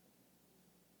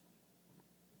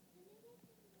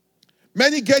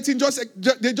 Many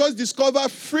they just discover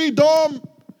freedom.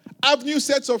 Have new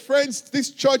sets of friends.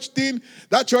 This church thing,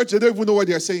 that church, they don't even know what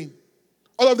they're saying.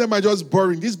 All of them are just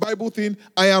boring. This Bible thing,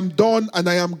 I am done and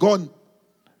I am gone.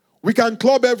 We can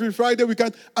club every Friday. We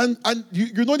can, and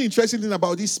you know the interesting thing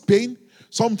about this pain?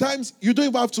 Sometimes you don't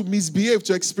even have to misbehave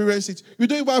to experience it. You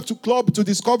don't even have to club to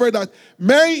discover that,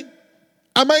 man,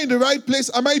 am I in the right place?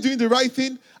 Am I doing the right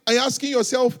thing? Are you asking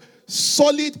yourself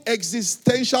solid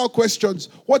existential questions?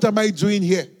 What am I doing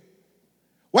here?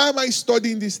 Why am I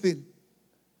studying this thing?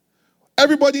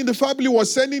 Everybody in the family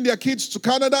was sending their kids to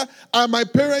Canada, and my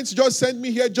parents just sent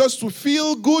me here just to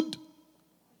feel good.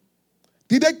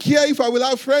 Did they care if I will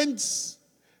have friends?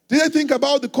 Did they think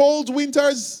about the cold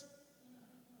winters?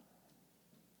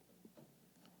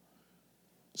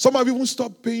 Some have even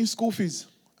stopped paying school fees.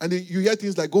 And then you hear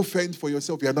things like, go fend for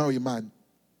yourself, you're now a man.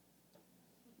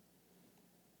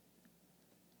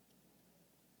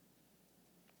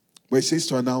 But it says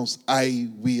to announce, I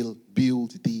will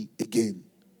build thee again.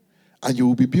 And you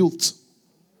will be built.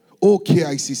 O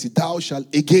KICC, thou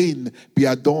shalt again be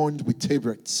adorned with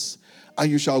tabrets,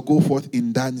 and you shall go forth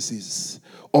in dances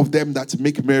of them that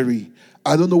make merry.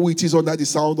 I don't know who it is under the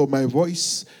sound of my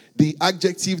voice. The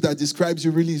adjective that describes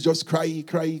you really is just cry,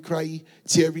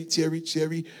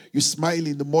 teary. You smile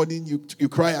in the morning, you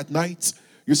cry at night.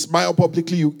 You smile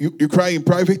publicly, you cry in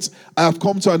private. I have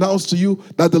come to announce to you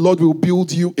that the Lord will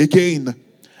build you again.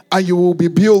 And you will be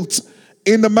built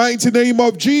in the mighty name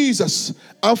of Jesus.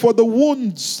 And for the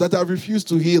wounds that have refused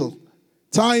to heal,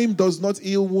 time does not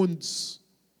heal wounds.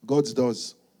 God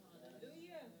does.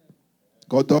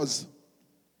 God does.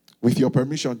 With your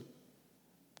permission.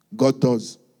 God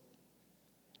does.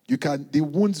 The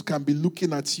wounds can be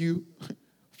looking at you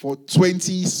for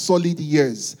 20 solid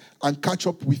years and catch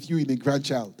up with you in a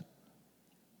grandchild.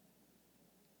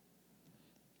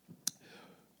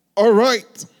 All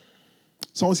right.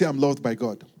 Someone say, I'm loved by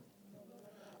God.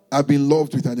 I've been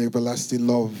loved with an everlasting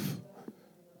love.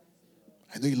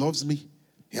 I know He loves me.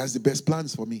 He has the best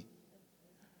plans for me.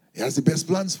 He has the best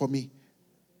plans for me.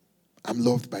 I'm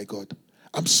loved by God.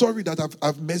 I'm sorry that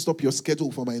I've messed up your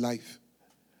schedule for my life.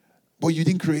 But you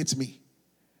didn't create me.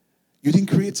 You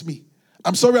didn't create me.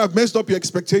 I'm sorry I've messed up your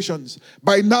expectations.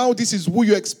 By now, this is who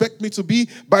you expect me to be.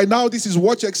 By now, this is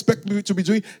what you expect me to be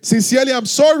doing. Sincerely, I'm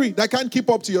sorry that I can't keep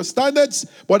up to your standards,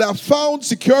 but I've found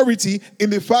security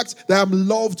in the fact that I'm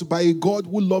loved by a God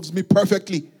who loves me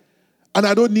perfectly. And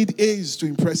I don't need A's to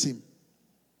impress Him.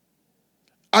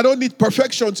 I don't need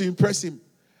perfection to impress Him.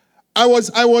 I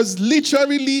was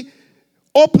literally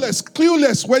hopeless,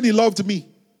 clueless when He loved me.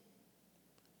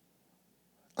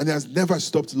 And He has never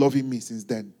stopped loving me since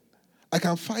then. I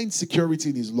can find security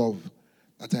in His love,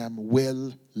 that I am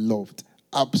well loved.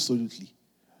 Absolutely.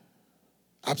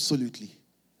 Absolutely.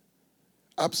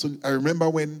 Absolutely. I remember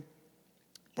when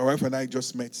my wife and I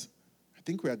just met. I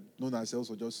think we had known ourselves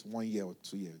for just 1 year or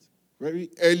 2 years. Very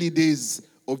early days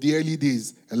of the early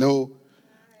days. Hello.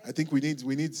 I think we need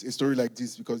a story like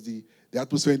this because the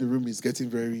atmosphere in the room is getting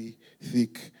very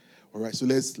thick. All right, so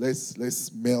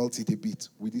let's melt it a bit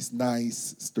with this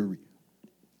nice story.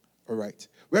 All right.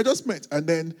 We had just met, and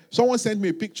then someone sent me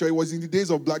a picture. It was in the days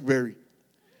of BlackBerry.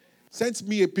 Sent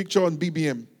me a picture on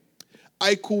BBM.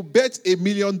 I could bet $1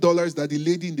 million that the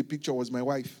lady in the picture was my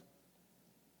wife.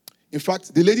 In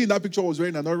fact, the lady in that picture was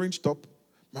wearing an orange top.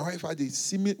 My wife had a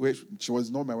similar, well, she was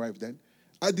not my wife then,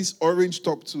 had this orange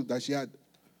top too that she had.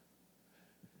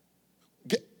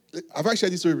 Have I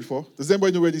shared this story before? Does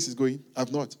anybody know where this is going?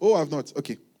 I've not. Oh, I've not.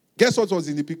 Okay. Guess what was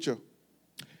in the picture?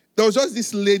 There was just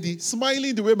this lady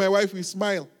smiling the way my wife will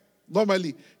smile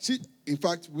normally. In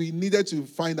fact, we needed to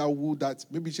find out who that.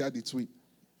 Maybe she had the twin.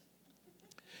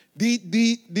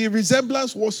 The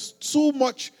resemblance was too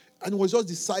much, and it was just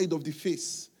the side of the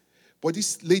face. But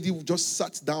this lady just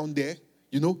sat down there,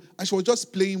 and she was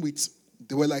just playing with.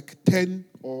 There were like 10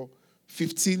 or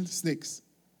 15 snakes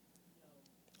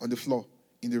on the floor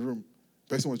in the room.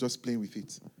 The person was just playing with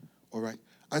it. All right.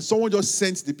 And someone just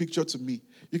sent the picture to me.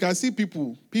 You can see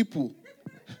people.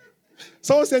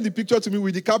 Someone sent the picture to me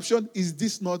with the caption, "Is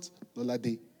this not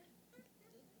Lolade?"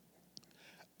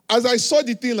 As I saw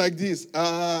the thing like this,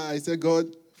 I said, God,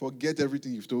 forget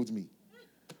everything you've told me.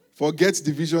 Forget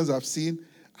the visions I've seen.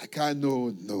 I can't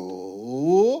know.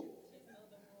 No.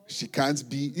 She can't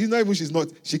be. You know, even she's not.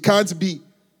 She can't be.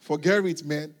 Forget it,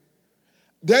 man.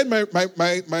 Then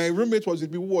my roommate was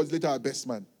with me, who was later our best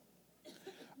man.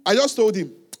 I just told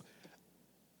him.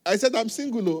 I said, I'm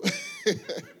single.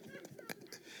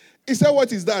 He said,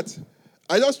 what is that?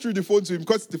 I just threw the phone to him,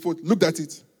 cut the phone, looked at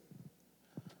it.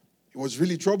 He was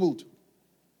really troubled.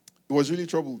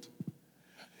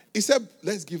 He said,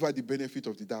 let's give her the benefit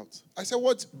of the doubt. I said,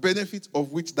 what benefit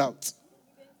of which doubt?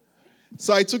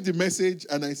 So I took the message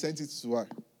and I sent it to her.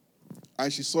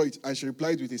 And she saw it and she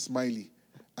replied with a smiley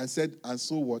and said, and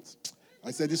so what?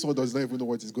 I said, this one does not even know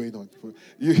what is going on.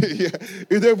 You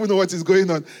don't even know what is going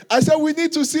on. I said, we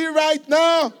need to see right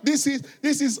now. This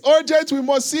is urgent. We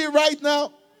must see right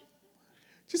now.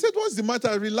 She said, what's the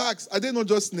matter? Relax. Are they not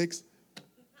just snakes?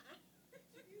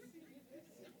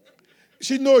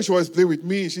 She knew she was playing with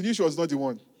me. She knew she was not the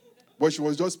one. But she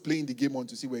was just playing the game on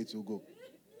to see where it will go.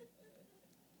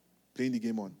 Playing the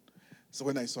game on. So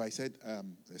when I saw, I said,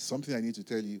 there's something I need to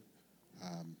tell you.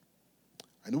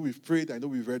 I know we've prayed. I know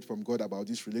we've read from God about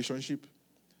this relationship.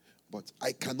 But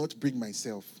I cannot bring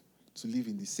myself to live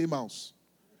in the same house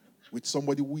with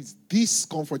somebody who is this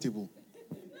comfortable.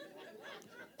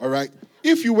 All right?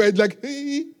 If you were like,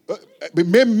 hey,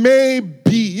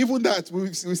 maybe, even that,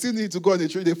 we still need to go on a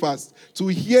 3-day fast to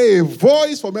hear a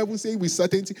voice from heaven saying with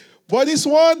certainty, but this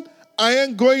one, I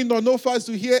ain't going on no fast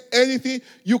to hear anything.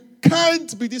 You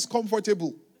can't be this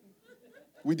comfortable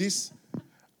with this.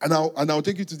 And I'll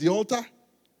take you to the altar.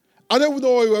 I don't even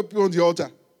know why you were on the altar.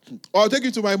 Or I'll take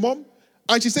you to my mom.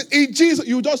 And she said, in Jesus,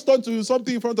 you just turn to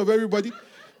something in front of everybody.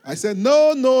 I said,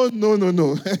 no.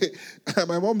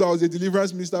 My mom, that was a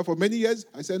deliverance minister for many years,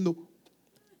 I said, no,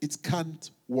 it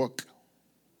can't work.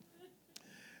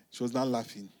 She was not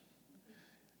laughing.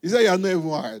 He said, you're not even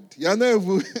hard. You're not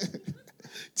even...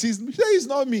 It's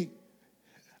not me.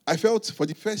 I felt for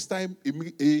the first time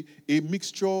a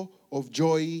mixture of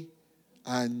joy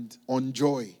and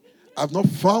unjoy. I've not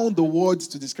found the words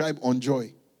to describe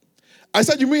unjoy. I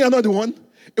said, you mean you're not the one?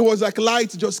 It was like light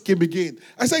just came again.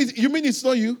 I said, you mean it's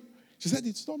not you? She said,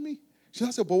 it's not me. She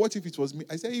said, but what if it was me?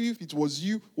 I said, if it was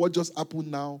you, what just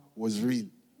happened now was real.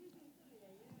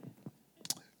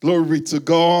 Glory to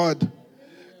God.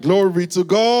 Glory to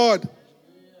God.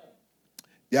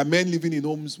 There are men living in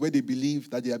homes where they believe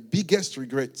that their biggest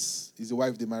regrets is the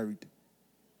wife they married.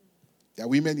 There are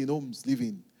women in homes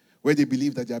living where they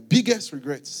believe that their biggest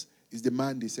regrets is the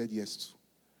man they said yes to.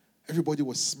 Everybody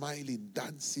was smiling,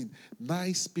 dancing,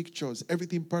 nice pictures,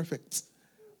 everything perfect.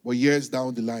 But years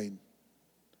down the line,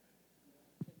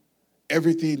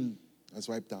 everything has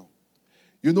wiped out.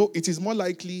 You know, it is more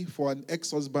likely for an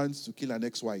ex-husband to kill an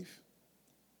ex-wife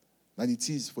than it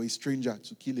is for a stranger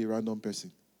to kill a random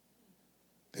person.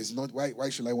 There's not, why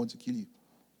should I want to kill you?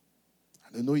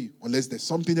 I don't know you, unless there's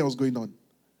something else going on.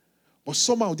 But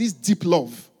somehow, this deep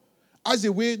love has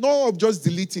a way, not of just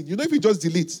deleting. You know, if you just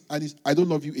delete and it's, I don't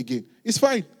love you again, it's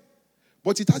fine.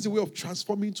 But it has a way of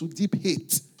transforming to deep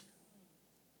hate.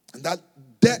 And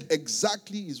that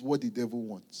exactly is what the devil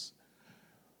wants.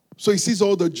 So he sees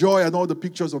all the joy and all the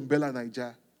pictures on Bella Naija.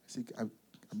 I think,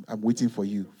 I'm waiting for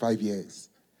you. 5 years.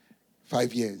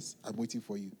 5 years. I'm waiting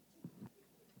for you.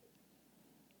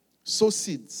 Sow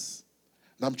seeds.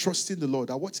 And I'm trusting the Lord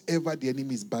that whatever the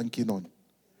enemy is banking on,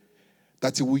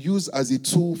 that he will use as a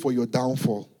tool for your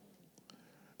downfall,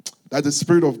 that the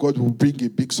Spirit of God will bring a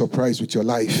big surprise with your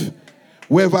life.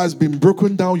 Wherever has been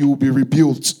broken down, you will be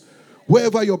rebuilt.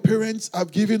 Wherever your parents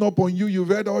have given up on you, you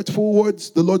read hurtful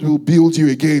words, the Lord will build you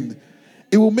again.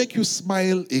 It will make you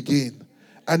smile again.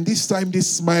 And this time, this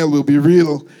smile will be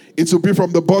real. It will be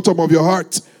from the bottom of your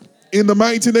heart. In the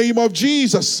mighty name of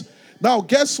Jesus. Now,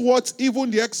 guess what?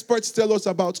 Even the experts tell us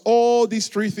about all these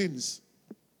three things.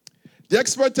 The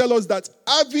experts tell us that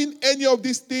having any of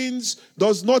these things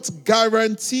does not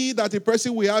guarantee that a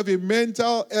person will have a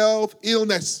mental health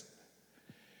illness.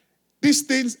 These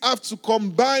things have to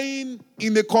combine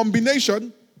in a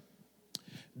combination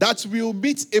that will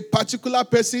meet a particular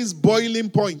person's boiling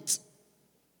point.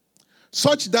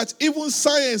 Such that even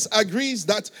science agrees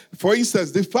that, for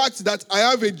instance, the fact that I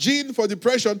have a gene for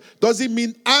depression doesn't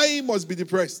mean I must be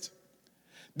depressed.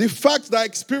 The fact that I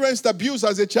experienced abuse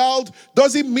as a child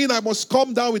doesn't mean I must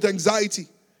come down with anxiety.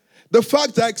 The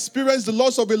fact that I experienced the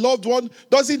loss of a loved one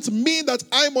doesn't mean that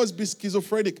I must be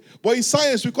schizophrenic. But in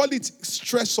science, we call it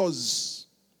stressors.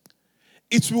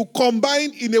 It will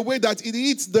combine in a way that it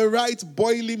hits the right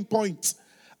boiling point.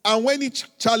 And when each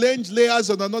challenge layers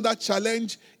on another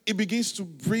challenge, it begins to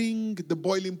bring the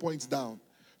boiling point down.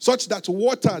 Such that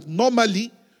water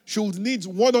normally should need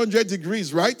 100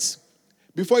 degrees, right?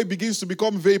 before it begins to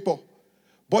become vapor.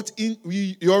 But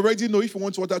you already know if you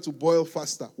want water to boil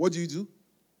faster, what do?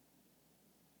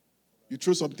 You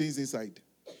throw some things inside.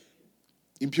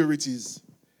 Impurities.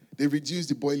 They reduce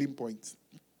the boiling point.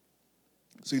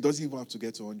 So it doesn't even have to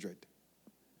get to 100.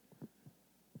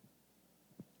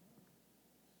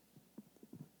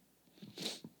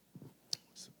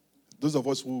 Those of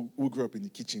us who grew up in the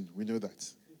kitchen, we know that.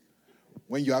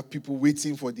 When you have people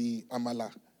waiting for the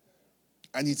amala,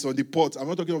 and it's on the pot. I'm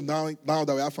not talking of now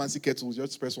that we have fancy kettles, you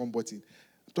just press one button.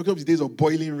 I'm talking of the days of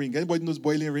boiling ring. Anybody knows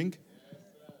boiling ring?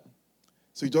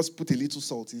 So you just put a little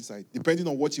salt inside, depending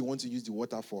on what you want to use the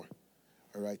water for.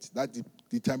 All right? That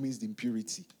determines the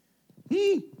impurity.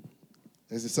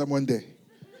 There's a someone there.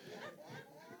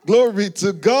 Glory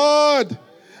to God.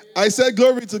 I said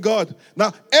glory to God.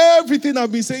 Now, everything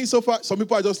I've been saying so far, some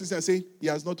people are just listening and saying, he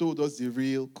has not told us the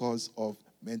real cause of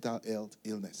mental health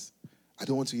illness. I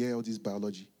don't want to hear all this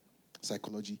biology,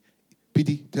 psychology.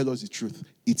 PD, tell us the truth.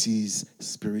 It is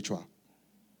spiritual.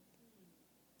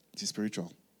 It is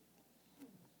spiritual.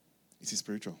 It is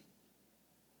spiritual.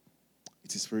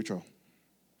 It is spiritual.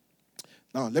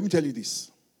 Now, let me tell you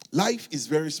this. Life is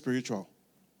very spiritual.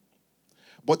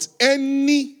 But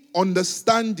any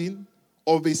understanding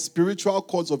of a spiritual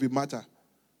cause of a matter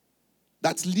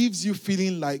that leaves you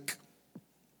feeling like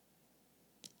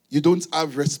you don't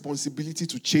have responsibility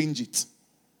to change it,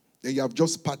 then you have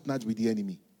just partnered with the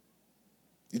enemy.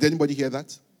 Did anybody hear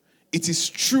that? It is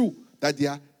true that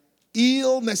their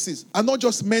illnesses are not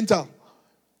just mental.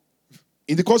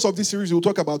 In the course of this series, we'll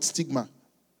talk about stigma.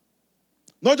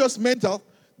 Not just mental,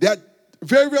 there are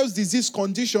various disease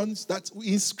conditions that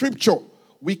in scripture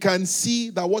we can see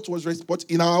that what was but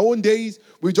in our own days,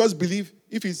 we just believe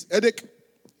if it's headache,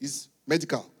 it's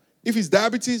medical. If it's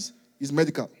diabetes, it's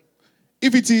medical.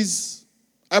 If it is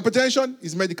hypertension,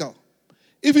 it's medical.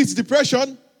 If it's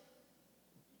depression,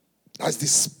 that's the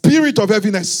spirit of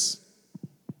heaviness.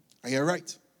 And you're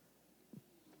right.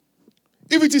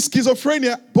 If it is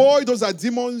schizophrenia, boy, those are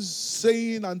demons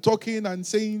saying and talking and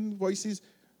saying voices.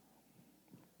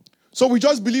 So we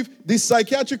just believe the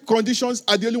psychiatric conditions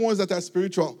are the only ones that are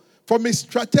spiritual. From a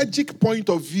strategic point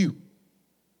of view,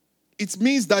 it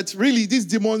means that really these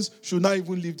demons should not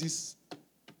even leave this.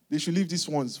 They should leave these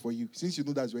ones for you, since you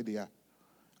know that's where they are.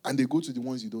 And they go to the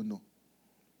ones you don't know.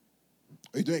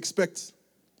 Or you don't expect.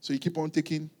 So you keep on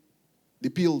taking the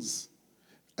pills.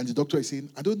 And the doctor is saying,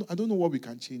 I don't know what we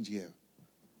can change here.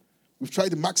 We've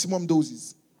tried the maximum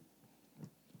doses.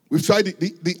 We've tried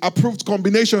the approved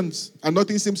combinations, and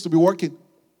nothing seems to be working.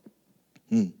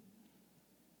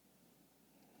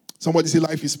 Somebody say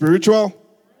life is spiritual.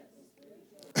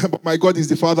 But my God is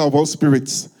the Father of all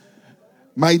spirits.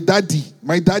 My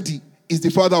daddy is the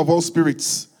Father of all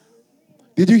spirits.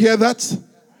 Did you hear that?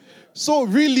 So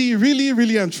really, really,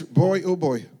 really, boy, oh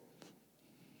boy.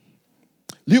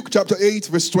 Luke chapter 8,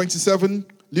 verse 27.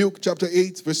 Luke chapter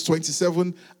 8, verse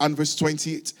 27 and verse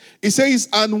 28. It says,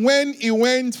 and when he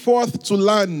went forth to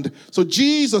land, so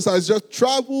Jesus has just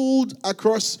traveled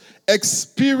across,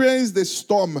 experienced the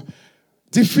storm,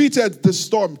 defeated the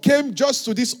storm, came just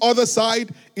to this other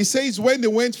side. It says, when they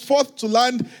went forth to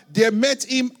land, there met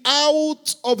him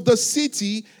out of the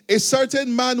city a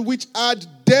certain man which had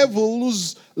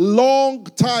devils long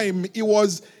time. He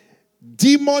was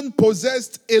demon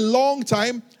possessed a long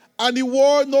time, and he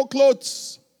wore no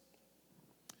clothes.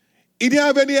 He didn't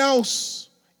have any house.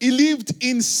 He lived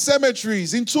in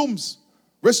cemeteries, in tombs.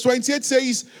 Verse 28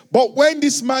 says, but when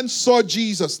this man saw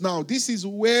Jesus, now this is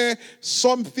where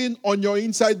something on your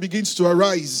inside begins to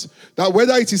arise. That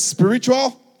whether it is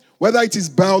spiritual, whether it is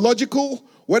biological,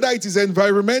 whether it is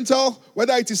environmental,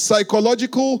 whether it is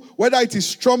psychological, whether it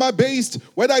is trauma-based,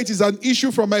 whether it is an issue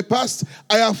from my past,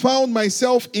 I have found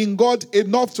myself in God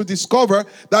enough to discover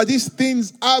that these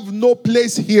things have no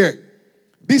place here.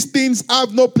 These things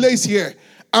have no place here.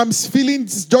 I'm feeling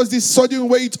just this sudden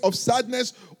weight of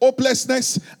sadness,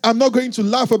 hopelessness. I'm not going to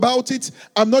laugh about it.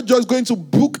 I'm not just going to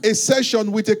book a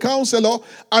session with a counselor.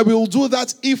 I will do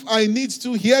that if I need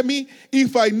to. Hear me?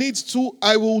 If I need to,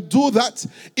 I will do that.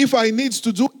 If I need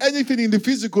to do anything in the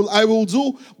physical, I will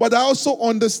do. But I also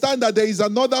understand that there is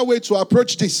another way to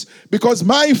approach this. Because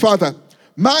my Father,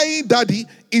 my daddy,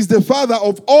 is the Father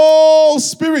of all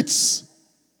spirits.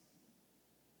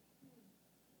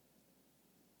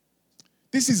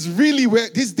 This is really where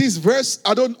this verse,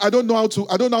 I don't know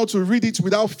how to read it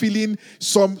without feeling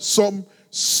some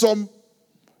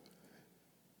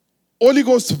Holy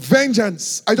Ghost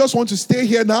vengeance. I just want to stay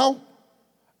here now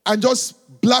and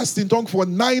just blast in tongue for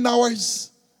 9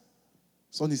 hours.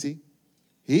 Sonny say,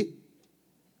 hey,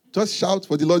 just shout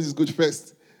for the Lord is good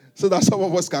first. so that some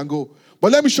of us can go.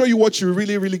 But let me show you what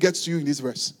really, really gets to you in this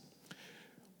verse.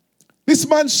 This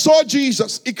man saw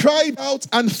Jesus. He cried out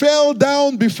and fell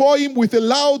down before him with a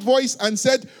loud voice and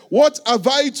said, "What have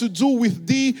I to do with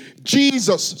thee,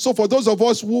 Jesus?" So for those of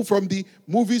us who from the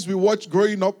movies we watched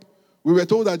growing up, we were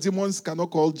told that demons cannot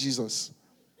call Jesus.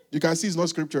 You can see it's not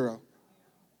scriptural.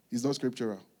 It's not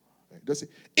scriptural. Just say,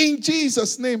 "In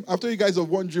Jesus' name." After you guys have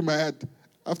one dream I had,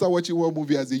 after watching one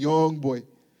movie as a young boy,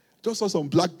 just saw some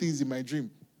black things in my dream.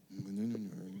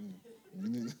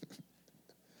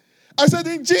 I said,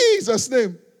 "In Jesus'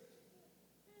 name."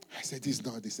 I said, "This is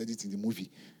not how they said it in the movie.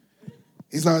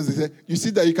 It's not as they said. You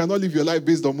see that you cannot live your life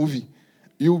based on movie.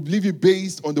 You live it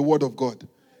based on the word of God."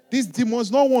 These demons,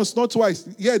 not once, not twice.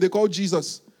 Yeah, they call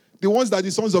Jesus. The ones that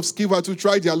the sons of Sceva to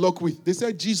try their luck with. They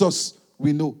said, "Jesus,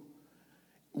 we know."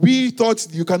 We thought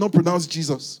you cannot pronounce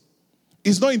Jesus.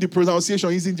 It's not in the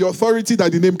pronunciation, it's in the authority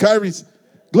that the name carries.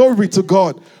 Glory to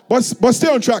God. But stay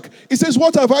on track. It says,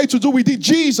 "What have I to do with thee,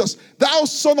 Jesus, thou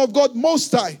Son of God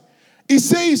Most High?" It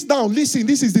says now, listen,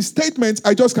 this is the statement.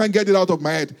 I just can't get it out of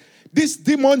my head. These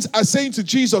demons are saying to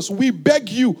Jesus, "We beg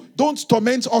you, don't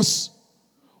torment us."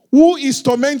 Who is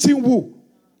tormenting who?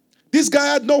 This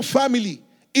guy had no family.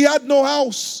 He had no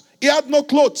house. He had no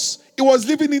clothes. He was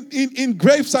living in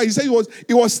graveside. He said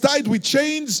he was tied with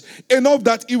chains enough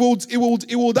that he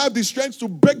would have the strength to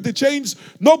break the chains.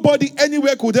 Nobody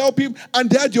anywhere could help him. And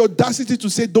they had the audacity to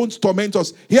say, "Don't torment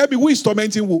us." Hear me, who is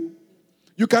tormenting who?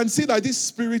 You can see that these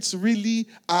spirits really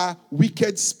are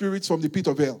wicked spirits from the pit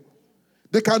of hell.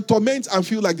 They can torment and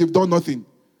feel like they've done nothing.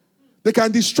 They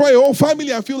can destroy a whole family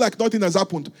and feel like nothing has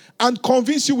happened. And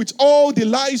convince you with all the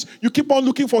lies. You keep on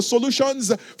looking for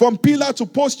solutions from pillar to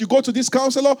post. You go to this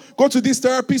counselor, go to this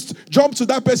therapist, jump to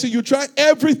that person. You try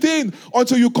everything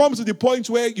until you come to the point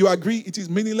where you agree it is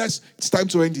meaningless. It's time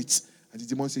to end it. And the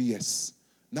demon say, "Yes.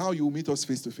 Now you will meet us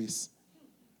face to face."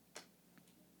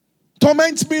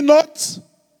 Torment me not.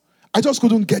 I just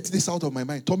couldn't get this out of my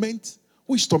mind. Torment?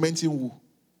 Who is tormenting who?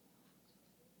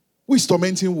 Who is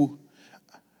tormenting who?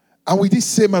 And with this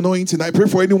same anointing, I pray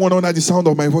for anyone under the sound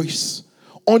of my voice,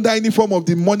 under any form of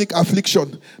demonic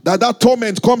affliction, that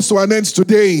torment comes to an end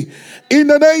today. In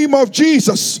the name of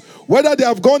Jesus, whether they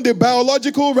have gone the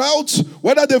biological route,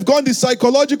 whether they've gone the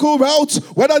psychological route,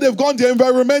 whether they've gone the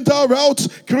environmental route,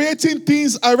 creating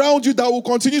things around you that will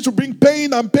continue to bring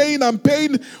pain and pain and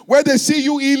pain, where they see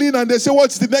you healing and they say,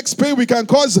 "What's the next pain we can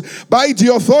cause?" By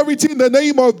the authority in the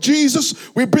name of Jesus,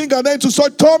 we bring an end to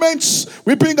such torments.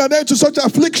 We bring an end to such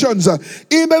afflictions.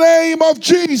 In the name of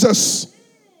Jesus.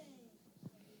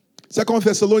 2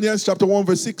 Thessalonians chapter 1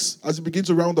 verse 6, as we begin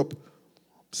to round up.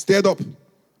 Stirred up.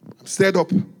 I'm stirred up.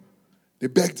 They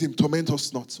begged him, "Torment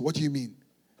us not." What do you mean?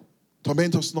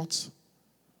 Torment us not?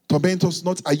 Torment us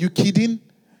not? Are you kidding?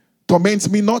 Torment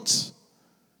me not?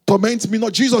 Torment me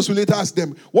not? Jesus will later ask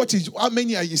them, how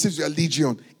many are you? He says you are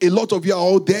legion. A lot of you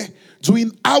are out there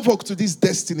doing havoc to this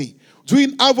destiny.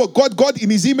 Doing havoc. God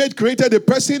in his image created a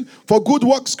person for good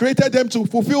works, created them to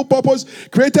fulfill purpose,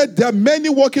 created there are many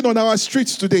walking on our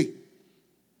streets today.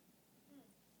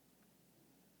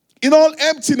 In all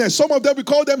emptiness, some of them, we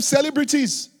call them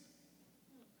celebrities.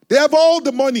 They have all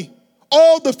the money,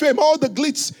 all the fame, all the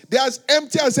glitz. They're as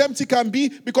empty can be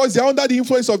because they're under the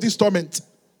influence of this torment.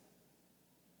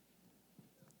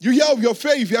 You hear of your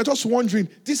faith, you are just wondering,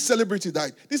 this celebrity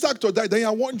died, this actor died, then you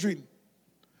are wondering.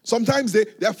 Sometimes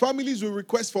their families will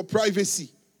request for privacy.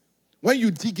 When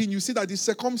you dig in, you see that the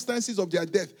circumstances of their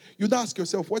death, you'd ask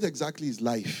yourself, what exactly is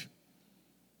life?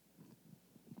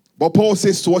 But Paul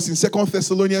says to us in 2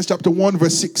 Thessalonians chapter 1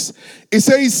 verse 6, it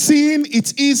says, "Seeing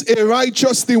it is a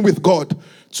righteous thing with God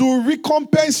to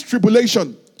recompense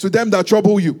tribulation to them that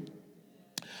trouble you.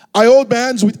 I hold my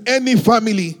hands with any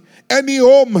family, any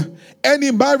home,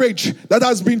 any marriage that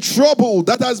has been troubled,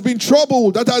 that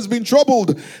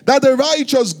the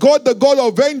righteous God, the God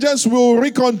of vengeance, will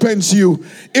recompense you.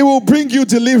 It will bring you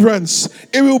deliverance.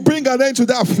 It will bring an end to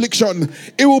that affliction.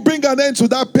 It will bring an end to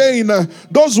that pain.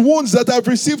 Those wounds that I've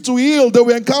received to heal, they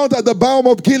will encounter the balm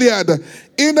of Gilead.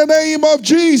 In the name of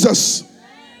Jesus."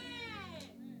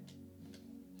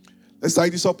 Let's tie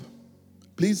this up,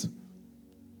 please. A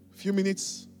few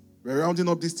minutes. We're rounding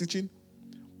up this teaching.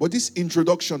 But this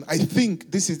introduction, I think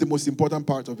this is the most important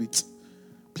part of it.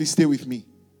 Please stay with me.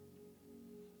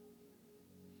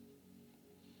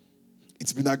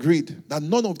 It's been agreed that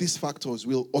none of these factors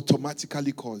will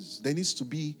automatically cause. There needs to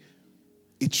be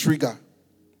a trigger.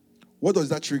 What does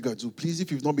that trigger do? Please,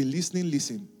 if you've not been listening,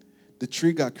 listen. The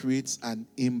trigger creates an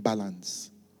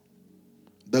imbalance.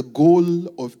 The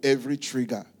goal of every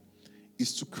trigger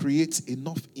is to create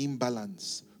enough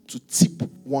imbalance to tip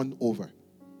one over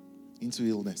into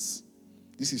illness.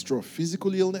 This is true of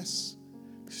physical illness.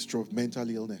 This is true of mental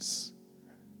illness.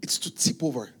 It's to tip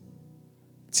over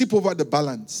the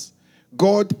balance.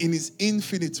 God, in his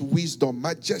infinite wisdom,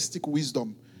 majestic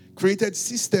wisdom, created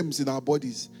systems in our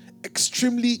bodies,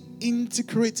 extremely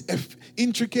intricate,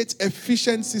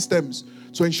 efficient systems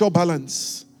to ensure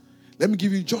balance. Let me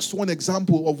give you just one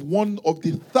example of one of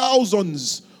the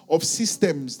thousands of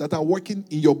systems that are working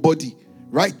in your body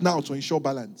right now to ensure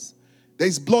balance. There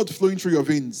is blood flowing through your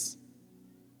veins.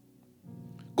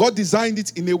 God designed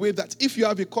it in a way that if you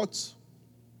have a cut,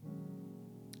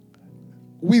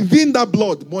 within that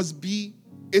blood must be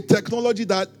a technology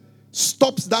that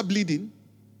stops that bleeding.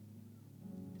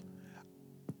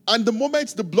 And the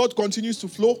moment the blood continues to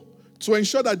flow, to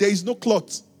ensure that there is no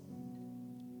clot.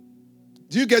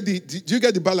 Do you get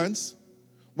the balance?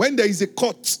 When there is a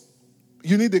cut,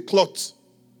 you need a clot.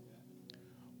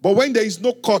 But when there is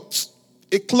no cut,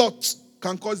 a clot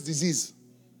can cause disease.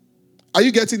 Are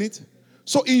you getting it?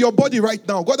 So in your body right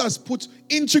now, God has put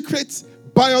intricate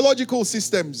biological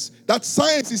systems that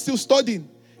science is still studying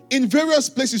in various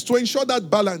places to ensure that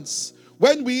balance.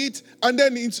 When we eat and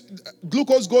then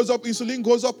glucose goes up, insulin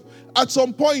goes up, at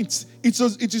some point it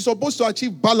is supposed to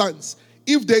achieve balance.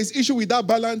 If there is issue with that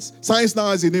balance, science now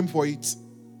has a name for it.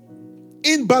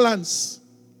 Imbalance.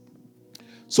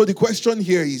 So the question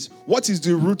here is, what is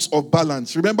the root of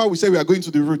balance? Remember we said we are going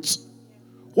to the root.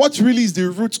 What really is the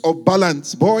root of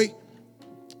balance? Boy,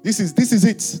 this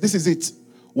is it.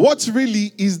 What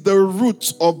really is the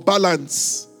root of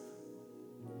balance?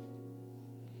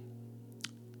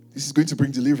 This is going to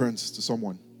bring deliverance to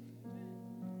someone.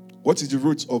 What is the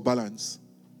root of balance?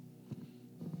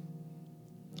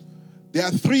 There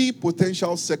are 3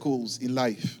 potential circles in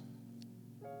life.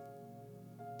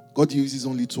 God uses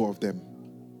only 2 of them.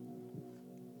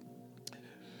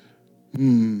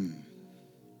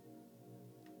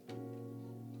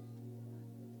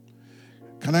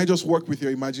 Can I just work with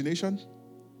your imagination?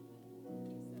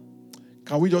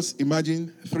 Can we just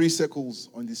imagine 3 circles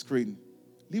on the screen?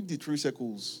 Leave the 3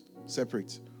 circles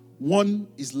separate. 1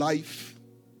 is life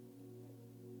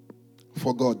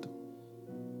for God.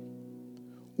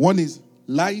 1 is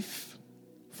life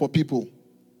for people.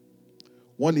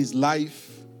 1 is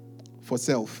life for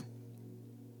self.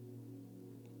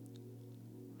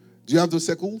 Do you have those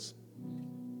circles?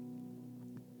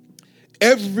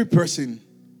 Every person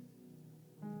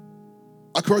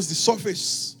across the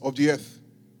surface of the earth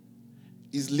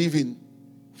is living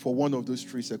for one of those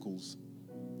 3 circles.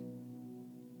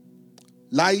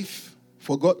 Life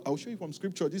for God. I'll show you from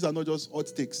scripture. These are not just hot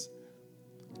takes.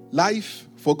 Life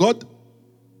for God.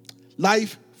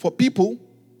 Life for people.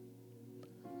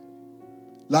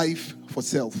 Life for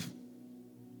self.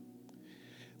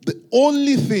 The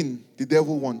only thing the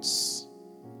devil wants,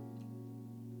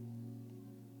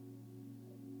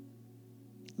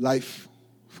 life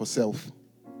for self.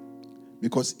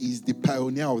 Because he's the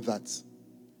pioneer of that.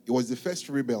 He was the first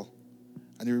rebel,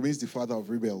 and he remains the father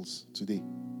of rebels today.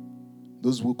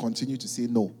 Those who continue to say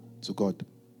no to God.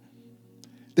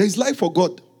 There is life for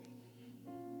God.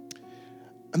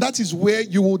 And that is where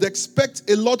you would expect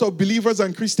a lot of believers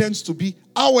and Christians to be.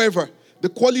 However, the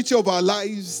quality of our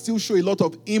lives still show a lot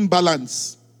of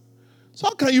imbalance. So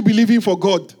how can you be living for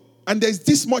God and there's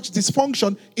this much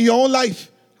dysfunction in your own life?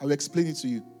 I will explain it to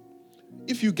you.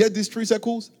 If you get these 3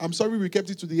 circles, I'm sorry we kept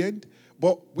it to the end,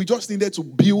 but we just needed to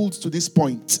build to this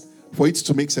point for it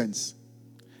to make sense.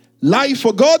 Life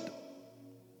for God,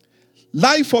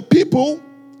 life for people,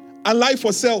 and life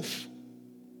for self.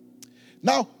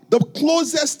 Now, the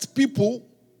closest people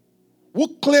who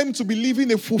claim to be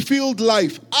living a fulfilled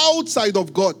life outside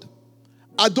of God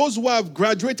are those who have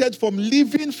graduated from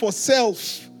living for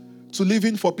self to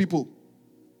living for people.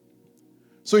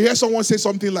 So you hear someone say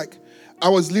something like, I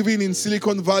was living in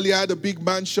Silicon Valley, I had a big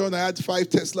mansion, I had 5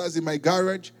 Teslas in my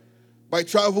garage. But I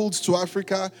traveled to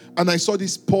Africa and I saw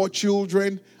these poor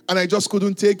children and I just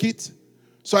couldn't take it.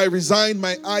 So I resigned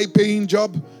my high-paying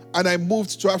job and I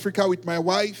moved to Africa with my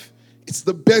wife. It's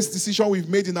the best decision we've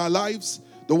made in our lives.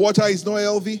 The water is not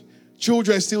healthy.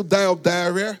 Children still die of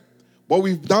diarrhea. But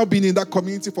we've now been in that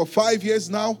community for 5 years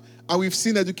now. And we've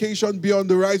seen education be on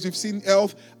the rise. We've seen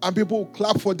health. And people will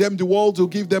clap for them. The world will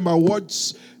give them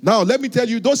awards. Now, let me tell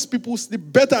you, those people sleep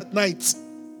better at night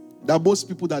than most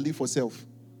people that live for self.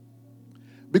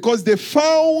 Because they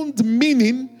found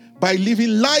meaning by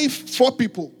living life for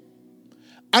people.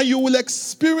 And you will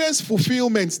experience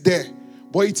fulfillment there.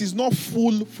 But it is not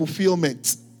full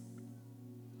fulfillment.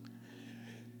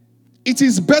 It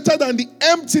is better than the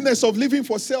emptiness of living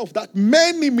for self that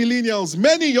many millennials,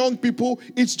 many young people,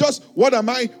 it's just, what am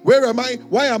I? Where am I?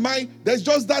 Why am I? There's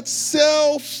just that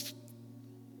self.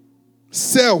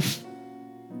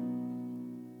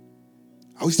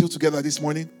 Are we still together this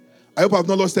morning? I hope I've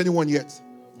not lost anyone yet.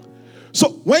 So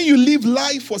when you live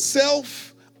life for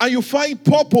self and you find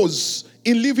purpose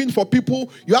in living for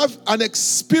people, you have an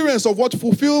experience of what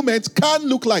fulfillment can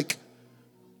look like.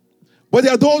 But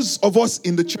there are those of us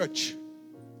in the church.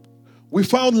 We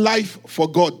found life for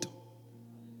God.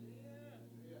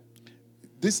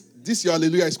 This your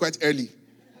hallelujah is quite early.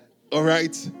 All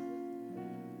right?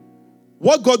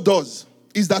 What God does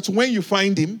is that when you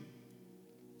find him,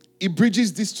 he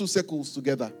bridges these two circles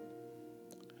together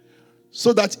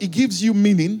so that he gives you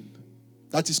meaning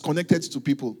that is connected to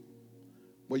people.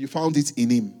 But you found it in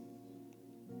him.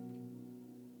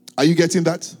 Are you getting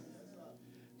that?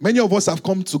 Many of us have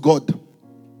come to God,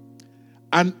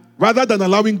 and rather than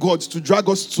allowing God to drag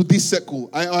us to this circle,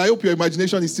 I hope your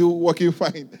imagination is still working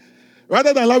fine.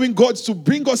 Rather than allowing God to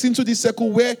bring us into this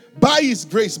circle where by his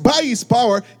grace, by his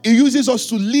power, he uses us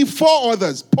to live for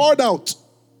others, poured out.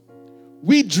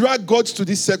 We drag God to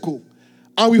this circle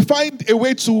and we find a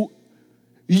way to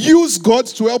use God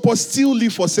to help us still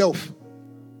live for self.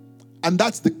 And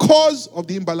that's the cause of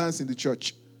the imbalance in the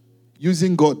church.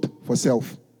 Using God for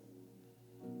self.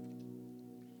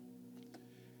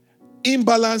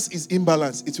 Imbalance is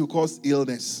imbalance. It will cause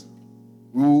illness.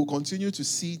 We will continue to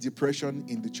see depression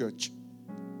in the church.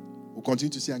 We'll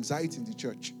continue to see anxiety in the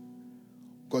church.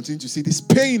 We'll continue to see this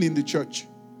pain in the church.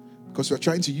 Because we're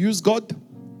trying to use God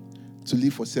to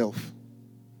live for self.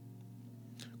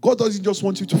 God doesn't just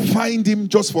want you to find him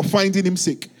just for finding him's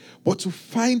sake, but to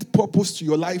find purpose to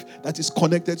your life that is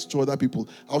connected to other people.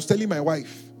 I was telling my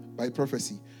wife by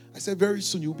prophecy, I said, very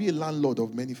soon you'll be a landlord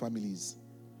of many families.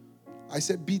 I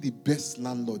said, be the best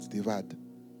landlord they've had.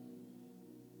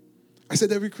 I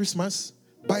said, every Christmas,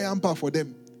 buy a hamper for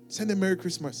them. Send them Merry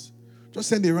Christmas. Just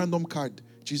send a random card.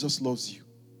 Jesus loves you.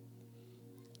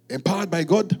 Empowered by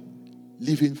God,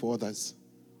 living for others.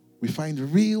 We find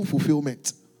real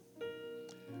fulfillment.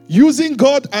 Using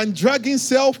God and dragging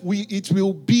self, it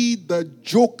will be the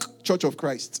joke Church of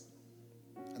Christ.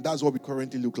 And that's what we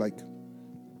currently look like.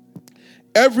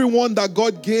 Everyone that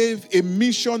God gave a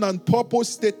mission and purpose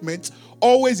statement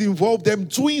always involved them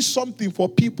doing something for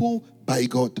people by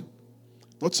God,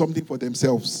 not something for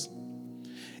themselves.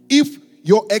 If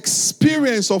your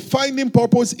experience of finding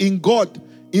purpose in God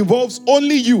involves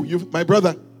only you, my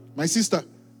brother, my sister,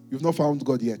 you've not found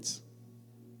God yet.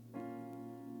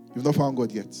 You've not found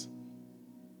God yet.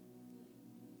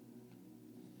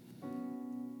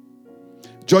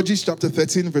 Judges chapter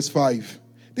 13 verse 5.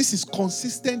 This is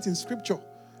consistent in scripture.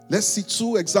 Let's see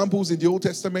 2 examples in the Old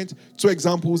Testament, 2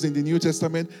 examples in the New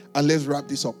Testament, and let's wrap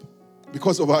this up.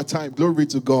 Because of our time, glory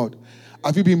to God.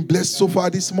 Have you been blessed so far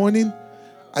this morning?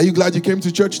 Are you glad you came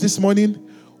to church this morning?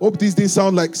 Hope this didn't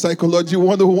sound like Psychology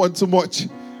 101 too much.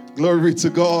 Glory to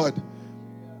God.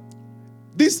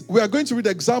 We are going to read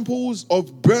examples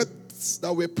of births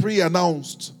that were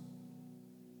pre-announced.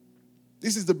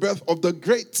 This is the birth of the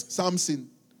great Samson,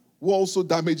 who also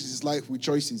damaged his life with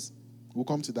choices. We'll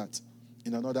come to that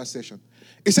in another session.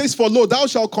 It says, for lo, thou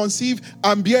shalt conceive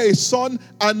and bear a son,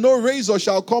 and no razor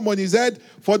shall come on his head,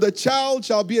 for the child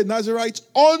shall be a Nazarite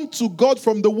unto God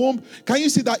from the womb. Can you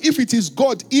see that if it is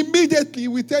God, immediately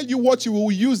we tell you what you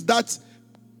will use that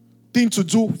thing to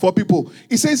do for people.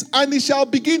 It says, and he shall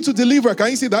begin to deliver.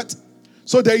 Can you see that?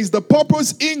 So there is the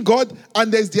purpose in God,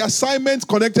 and there's the assignment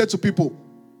connected to people.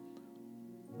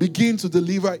 Begin to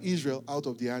deliver Israel out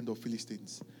of the hand of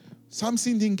Philistines.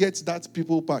 Samson didn't get that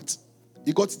people part.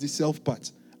 He got the self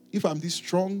part. If I'm this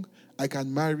strong, I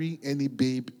can marry any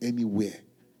babe anywhere,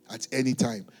 at any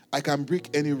time. I can break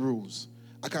any rules.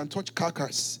 I can touch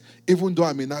carcass, even though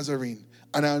I'm a Nazarene,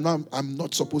 and I'm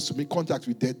not supposed to make contact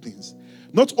with dead things.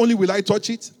 Not only will I touch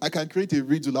it, I can create a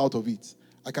riddle out of it.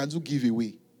 I can do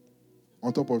giveaway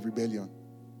on top of rebellion.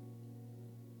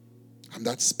 I'm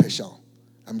that special.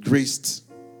 I'm graced.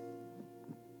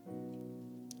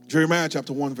 Jeremiah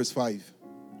chapter 1 verse 5.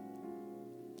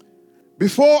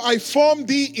 Before I formed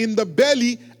thee in the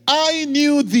belly, I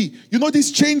knew thee. You know,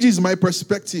 this changes my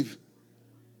perspective.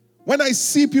 When I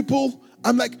see people,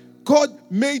 I'm like, God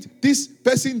made this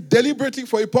person deliberately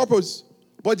for a purpose,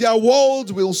 but their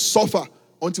world will suffer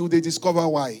until they discover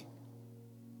why.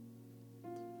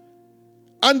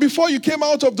 And before you came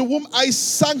out of the womb, I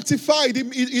sanctified.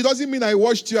 It doesn't mean I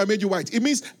washed you, I made you white. It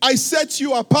means I set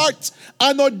you apart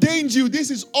and ordained you.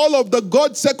 This is all of the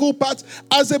God circle part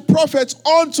as a prophet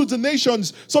unto the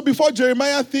nations. So before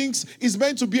Jeremiah thinks he's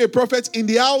meant to be a prophet in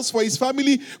the house for his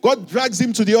family, God drags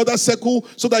him to the other circle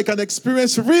so that he can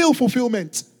experience real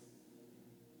fulfillment.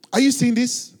 Are you seeing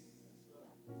this?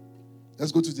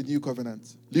 Let's go to the new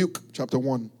covenant. Luke chapter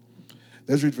 1.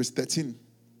 Let's read verse 13.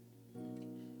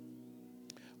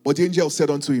 But the angel said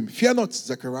unto him, Fear not,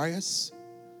 Zacharias,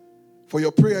 for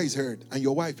your prayer is heard, and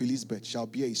your wife Elizabeth shall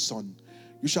bear a son.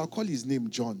 You shall call his name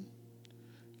John.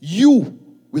 You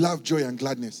will have joy and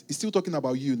gladness. He's still talking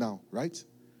about you now, right?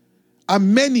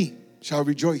 And many shall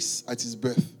rejoice at his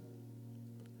birth.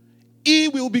 He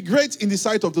will be great in the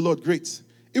sight of the Lord. Great.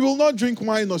 He will not drink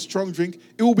wine or strong drink.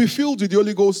 He will be filled with the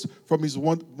Holy Ghost from his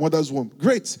mother's womb.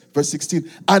 Great. Verse 16.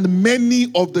 And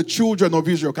many of the children of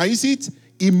Israel. Can you see it?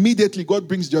 Immediately God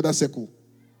brings the other circle.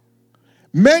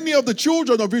 Many of the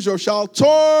children of Israel shall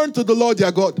turn to the Lord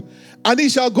their God, and he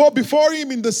shall go before him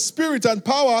in the spirit and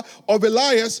power of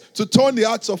Elias to turn the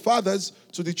hearts of fathers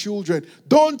to the children.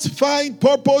 Don't find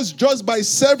purpose just by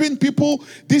serving people.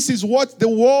 This is what the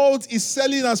world is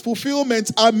selling as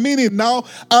fulfillment and meaning. Now,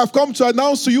 I've come to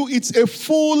announce to you, it's a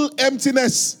full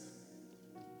emptiness.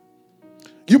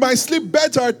 You might sleep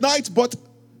better at night, but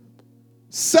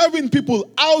serving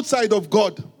people outside of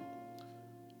God.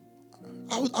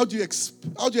 How do you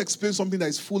explain something that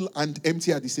is full and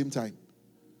empty at the same time?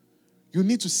 You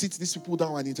need to sit these people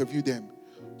down and interview them.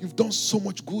 You've done so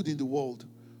much good in the world.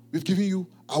 We've given you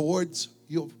awards,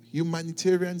 your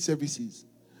humanitarian services.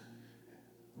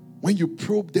 When you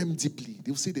probe them deeply,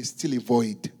 they'll say there's still a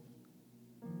void.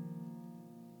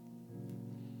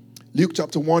 Luke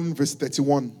chapter 1, verse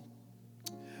 31.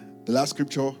 The last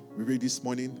scripture we read this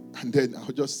morning, and then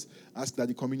I'll just ask that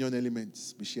the communion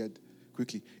elements be shared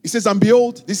quickly. It says, and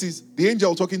behold, this is the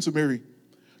angel talking to Mary.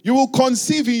 You will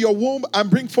conceive in your womb and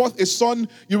bring forth a son.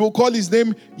 You will call his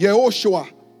name Yehoshua.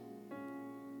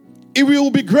 He will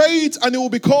be great, and he will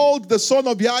be called the Son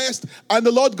of the Highest. And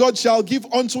the Lord God shall give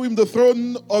unto him the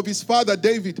throne of his father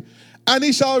David. And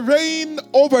he shall reign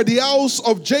over the house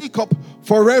of Jacob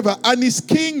forever. And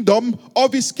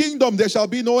of his kingdom there shall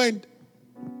be no end.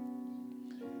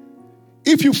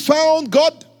 If you found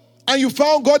God, and you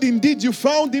found God indeed, you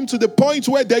found him to the point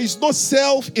where there is no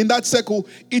self in that circle.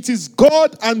 It is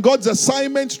God and God's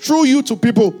assignment through you to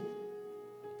people.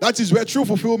 That is where true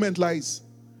fulfillment lies.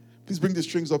 Please bring the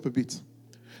strings up a bit.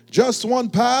 Just one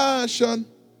passion,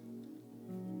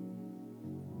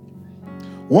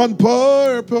 one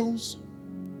purpose,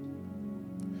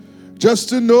 just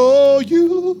to know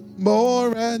you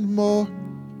more and more.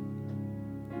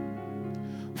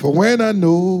 For when I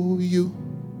know you,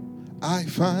 I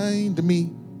find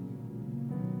me.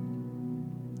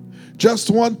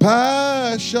 Just one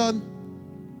passion,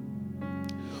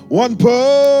 one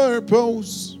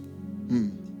purpose,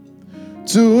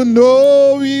 to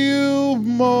know you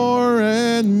more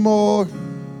and more.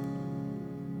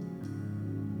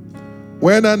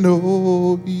 When I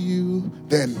know you,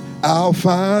 then I'll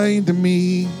find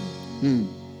me.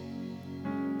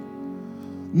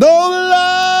 No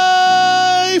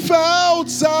life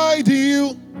outside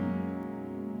you.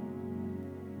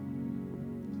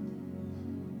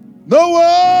 No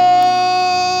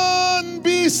one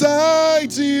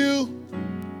besides you.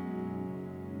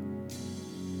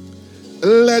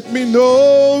 Let me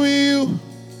know you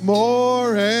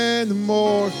more and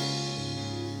more.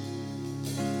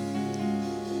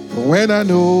 For when I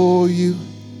know you,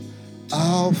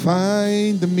 I'll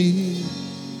find me.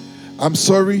 I'm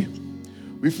sorry.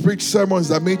 We've preached sermons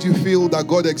that made you feel that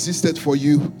God existed for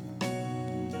you.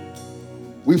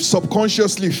 We've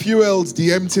subconsciously fueled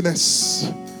the emptiness.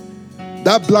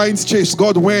 That blind chase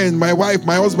God went, my wife,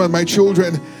 my husband, my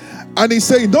children. And he's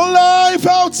saying, no life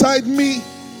outside me.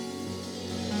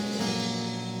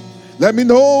 Let me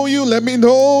know you, let me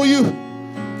know you.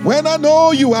 When I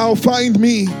know you, I'll find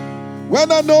me.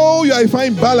 When I know you, I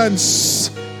find balance.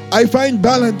 I find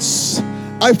balance.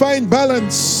 I find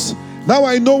balance. Now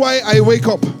I know why I wake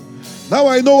up. Now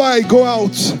I know why I go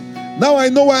out. Now I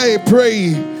know why I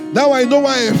pray. Now I know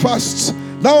why I fast.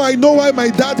 Now I know why my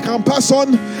dad can pass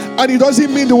on and it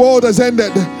doesn't mean the world has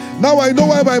ended. Now I know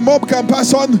why my mom can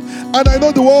pass on and I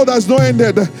know the world has not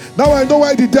ended. Now I know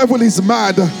why the devil is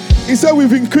mad. He said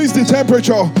we've increased the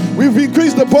temperature. We've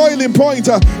increased the boiling point.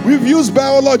 We've used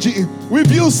biology.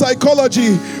 We've used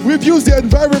psychology. We've used the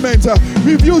environment.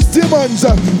 We've used demons.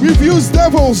 We've used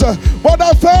devils. But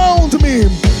I found me.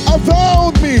 I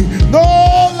found me. No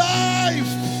life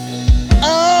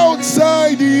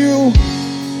outside you.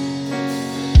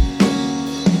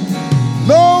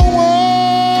 No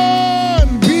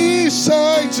one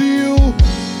beside you.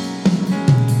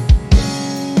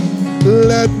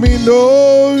 Let me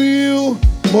know you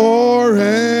more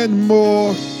and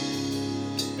more.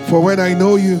 For when I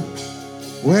know you,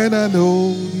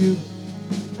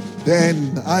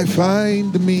 then I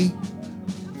find me.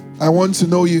 I want to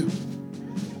know you.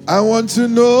 I want to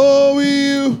know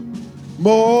you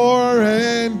more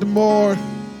and more.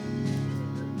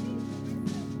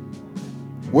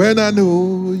 When I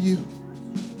know you,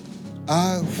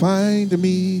 I'll find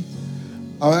me.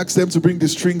 I'll ask them to bring the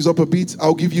strings up a bit.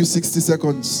 I'll give you 60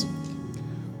 seconds.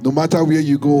 No matter where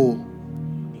you go,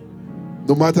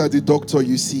 no matter the doctor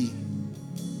you see,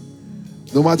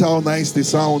 no matter how nice they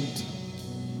sound,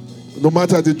 no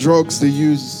matter the drugs they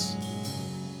use,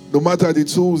 no matter the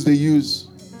tools they use,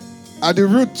 at the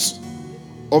root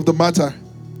of the matter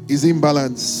is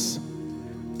imbalance.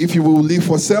 If you will live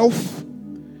for self,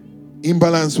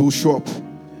 imbalance will show up.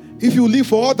 If you live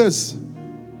for others,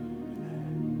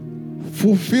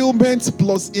 fulfillment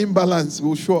plus imbalance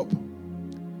will show up.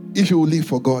 If you will live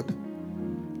for God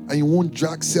and you won't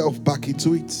drag self back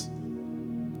into it,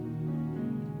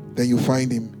 then you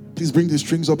find him. Please bring the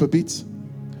strings up a bit.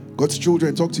 God's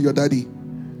children, talk to your daddy.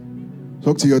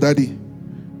 Talk to your daddy. He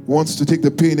wants to take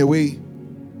the pain away.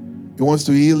 He wants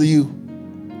to heal you.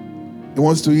 He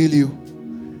wants to heal you.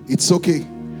 It's okay.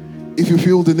 If you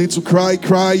feel the need to cry,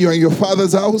 cry. You're in your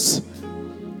father's house.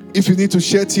 If you need to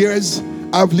shed tears,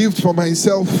 I've lived for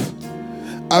myself.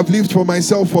 I've lived for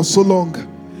myself for so long.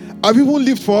 I've even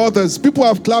lived for others. People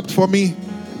have clapped for me.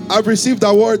 I've received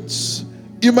awards,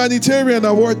 humanitarian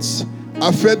awards.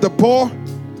 I've fed the poor.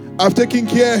 I've taken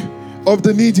care of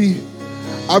the needy.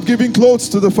 I've given clothes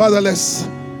to the fatherless.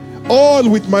 All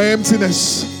with my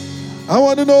emptiness. I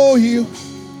want to know you.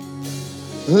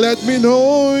 Let me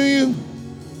know you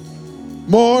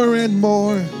more and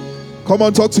more. Come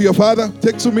on, talk to your father.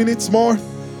 Take 2 minutes more.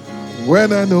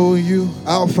 When I know you,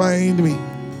 I'll find me.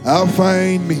 I'll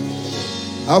find me.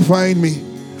 I'll find me.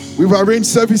 We've arranged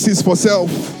services for self.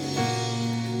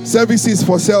 Services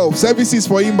for self. Services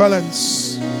for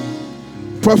imbalance.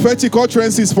 Prophetic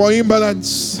utterances for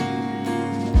imbalance.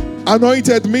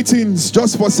 Anointed meetings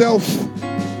just for self.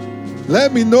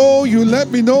 Let me know you. Let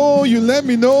me know you. Let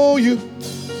me know you.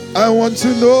 I want to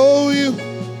know you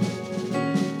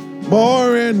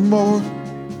more and more.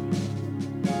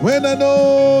 When I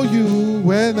know you,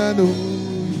 when I know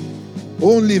you,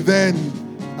 only then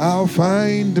I'll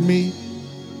find me.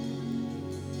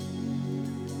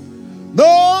 No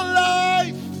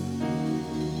life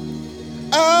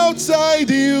outside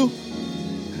you.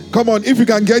 Come on, if you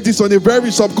can get this on a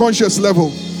very subconscious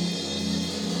level.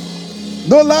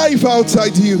 No life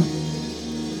outside you.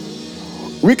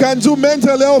 We can do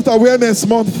mental health awareness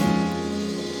month.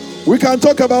 We can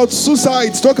talk about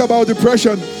suicides, talk about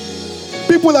depression.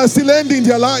 People are still ending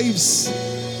their lives.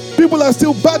 People are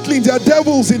still battling their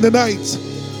devils in the night.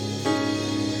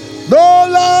 No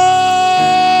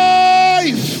life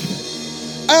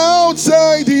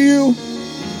outside you.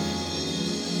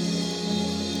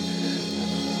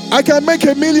 I can make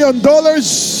 $1 million.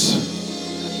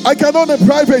 I can own a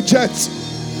private jet.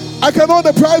 I can own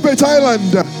a private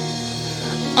island.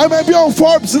 I may be on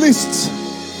Forbes list.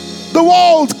 The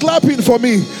world clapping for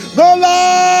me. No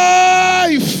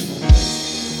life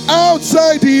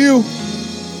outside you.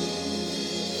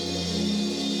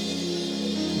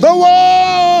 The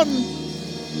one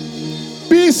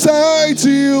beside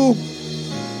you.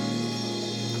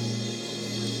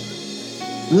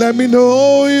 Let me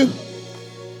know you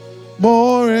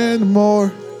more and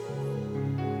more.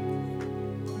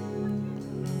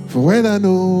 For when I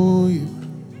know you,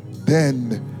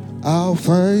 then I'll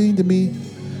find me.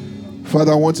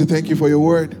 Father, I want to thank you for your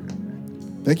word.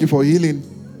 Thank you for healing.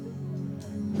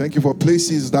 Thank you for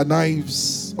places that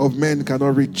knives of men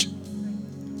cannot reach.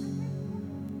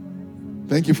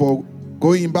 Thank you for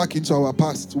going back into our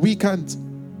past. We can't.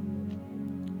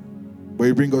 But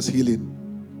you bring us healing.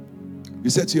 You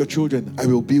said to your children, I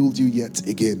will build you yet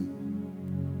again.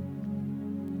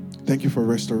 Thank you for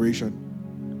restoration.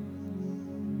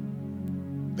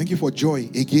 Thank you for joy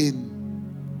again.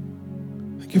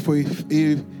 Thank you for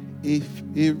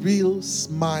a real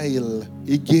smile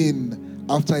again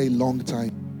after a long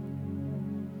time.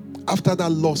 After that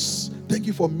loss, thank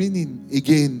you for meaning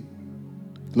again.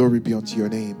 Glory be unto your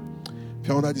name. If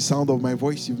you're under the sound of my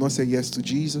voice, you've not said yes to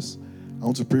Jesus, I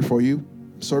want to pray for you.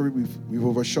 I'm sorry we've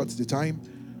overshot the time.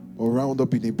 We'll round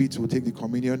up in a bit. We'll take the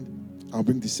communion. I'll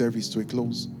bring the service to a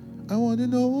close. I want to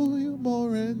know you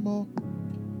more and more.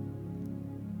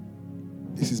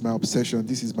 This is my obsession.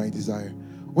 This is my desire.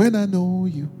 When I know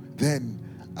you, then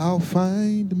I'll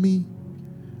find me.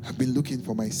 I've been looking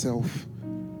for myself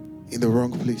in the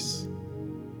wrong place.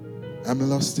 I'm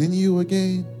lost in you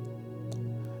again.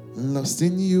 Lost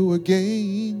in you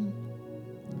again.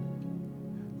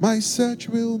 My search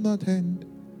will not end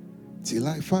till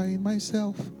I find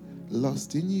myself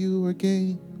lost in you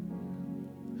again.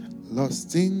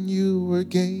 Lost in you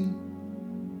again.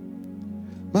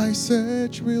 My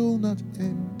search will not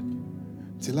end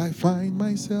till I find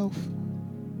myself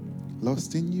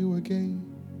lost in you again.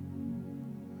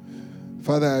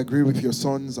 Father, I agree with your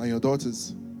sons and your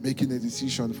daughters making a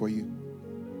decision for you.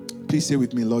 Please say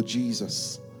with me, Lord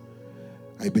Jesus,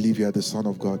 I believe you are the Son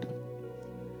of God.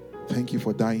 Thank you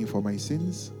for dying for my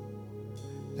sins.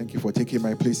 Thank you for taking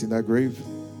my place in that grave.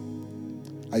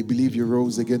 I believe you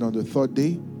rose again on the third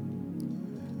day.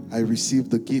 I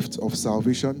receive the gift of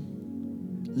salvation.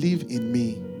 Live in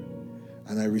me,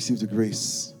 and I receive the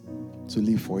grace to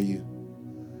live for you.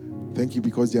 Thank you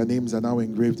because their names are now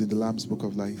engraved in the Lamb's Book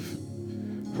of Life.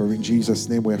 For in Jesus'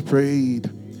 name we have prayed.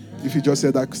 If you just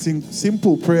said that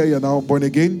simple prayer, you're now born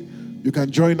again. You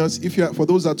can join us. For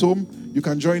those at home, you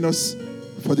can join us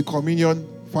for the communion.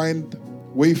 Find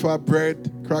wafer, bread,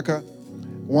 cracker,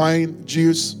 wine,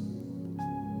 juice,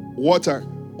 water,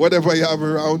 whatever you have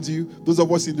around you. Those of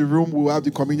us in the room will have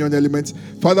the communion elements.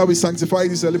 Father, we sanctify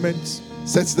these elements,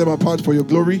 set them apart for your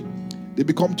glory. They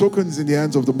become tokens in the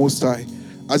hands of the Most High.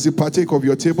 As you partake of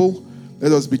your table,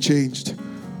 let us be changed.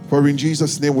 For in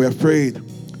Jesus' name we have prayed.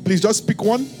 Please just pick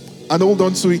one and hold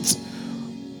on to it.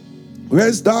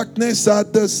 Where's darkness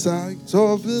at the sight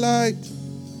of light?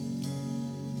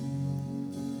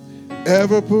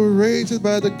 Evaporated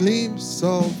by the gleams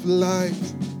of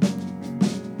light.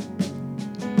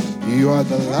 You are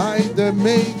the light that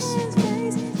makes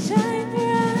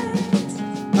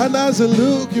and as I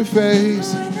look your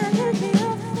face,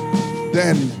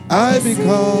 then I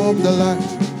become the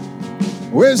light.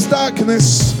 Where's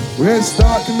darkness? Where's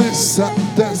darkness at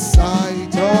the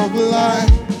sight of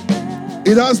light?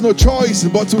 It has no choice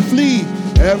but to flee.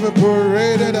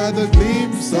 Evaporated at the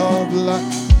gleams of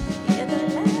light.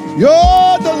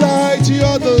 You're the light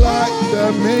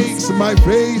that makes my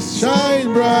face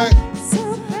shine bright.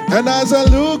 And as I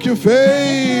look your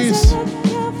face,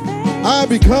 I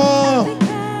become.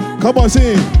 Come on,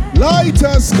 sing. Light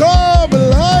has come,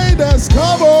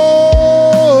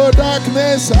 oh,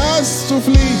 darkness has to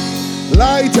flee.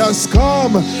 Light has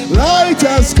come,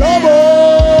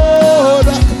 oh,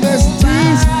 darkness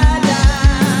is.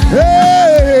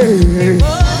 Hey,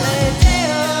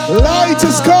 light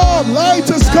has come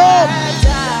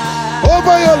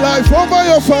over your life, over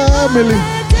your family.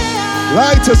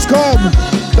 Light has come,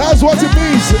 that's what it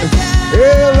means.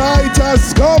 Hey, light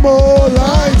has come, oh,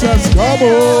 light has come,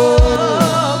 oh.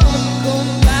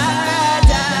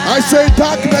 I say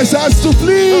darkness has to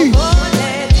flee.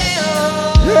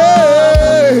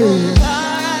 Yeah.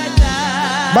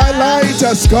 My light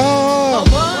has come.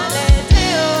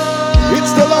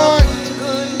 It's the light.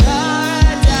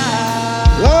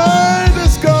 Light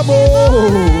has come.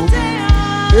 Oh.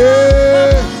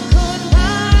 Yeah.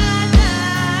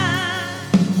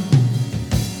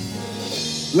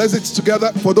 Let's it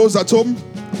together. For those at home,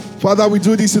 Father, we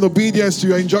do this in obedience to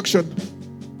your injunction.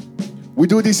 We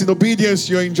do this in obedience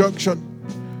to your injunction.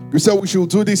 You said we should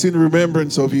do this in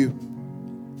remembrance of you.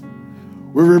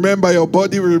 We remember your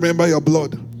body, we remember your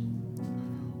blood.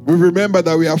 We remember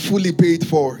that we are fully paid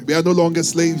for. We are no longer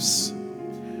slaves.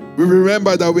 We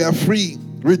remember that we are free.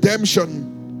 Redemption.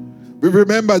 We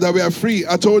remember that we are free.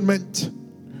 Atonement.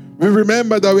 We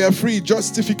remember that we are free.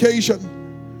 Justification.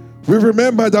 We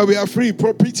remember that we are free.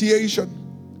 Propitiation.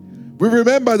 We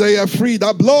remember that we are free.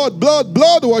 That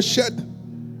blood was shed.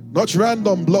 Not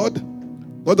random blood,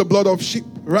 not the blood of sheep,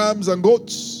 rams, and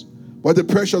goats, but the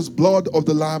precious blood of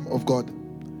the Lamb of God.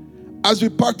 As we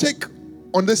partake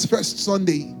on this first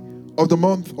Sunday of the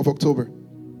month of October,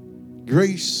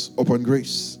 grace upon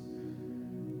grace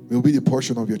will be the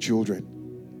portion of your children.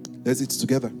 Let's eat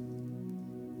together.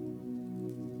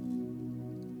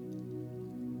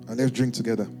 And let's drink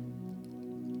together.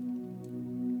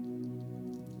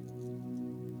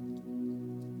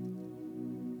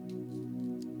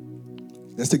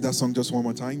 Let's take that song just one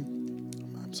more time.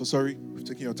 I'm so sorry for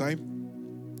taking your time,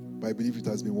 but I believe it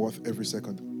has been worth every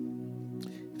second.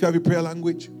 If you have a prayer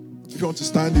language, if you want to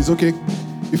stand, it's okay.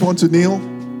 If you want to kneel,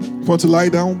 if you want to lie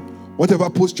down, whatever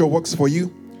posture works for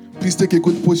you, please take a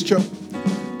good posture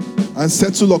and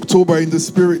settle October in the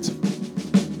spirit.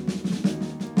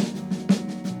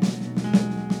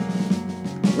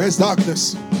 Where's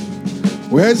darkness?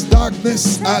 Where's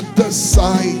darkness at the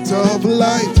sight of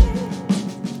light?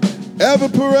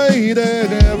 Evaporated at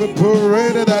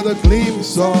the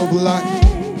gleams of light.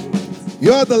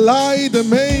 You're the light that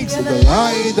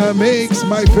makes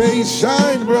my face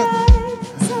shine bright.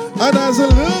 And as I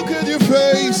look at your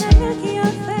face,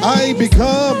 I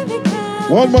become.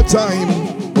 One more time.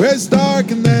 Where's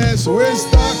darkness? Where's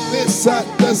darkness at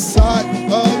the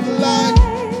sight of light?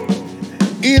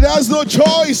 It has no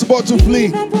choice but to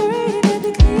flee.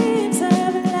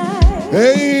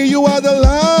 Hey, you are the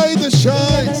light that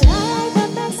shines.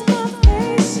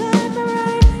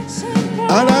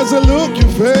 And as I look your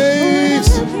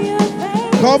face,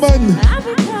 Come on.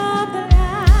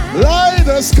 Light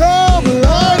has come,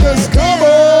 light has come.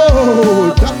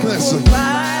 Oh, darkness.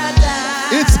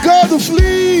 It's got to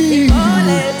flee.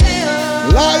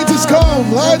 Light has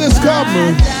come, light has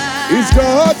come. It's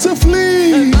got to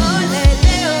flee.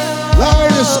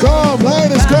 Light has come,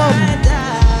 light has come.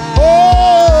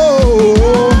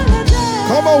 Oh,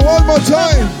 come on one more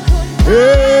time.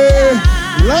 Hey,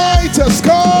 light has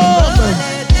come.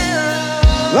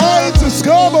 Light has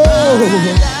come. Light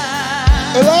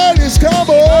has come.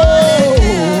 Light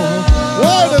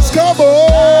has come.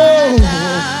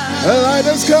 Light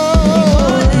has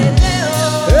come.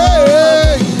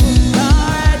 Hey.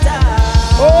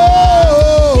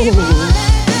 Oh.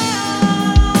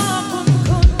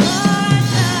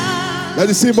 Let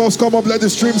the symbols come up. Let the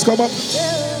streams come up.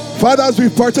 Father, as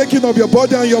we've partaken of your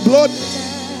body and your blood,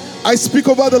 I speak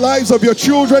over the lives of your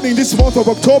children in this month of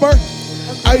October.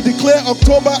 I declare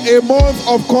October a month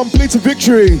of complete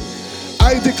victory.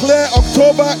 I declare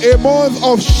October a month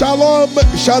of shalom,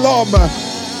 shalom,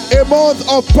 a month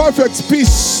of perfect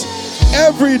peace.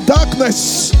 Every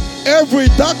darkness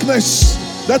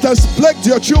that has plagued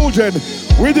your children,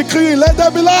 we decree, let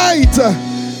there be light.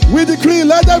 We decree,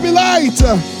 let there be light.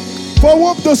 For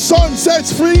whom the Son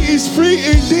sets free is free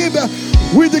indeed.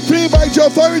 We decree by your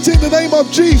authority in the name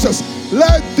of Jesus,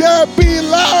 let there be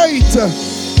light.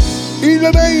 In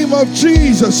the name of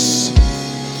Jesus,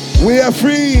 we are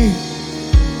free.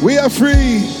 We are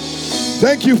free.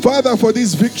 Thank you, Father, for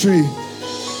this victory.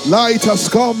 Light has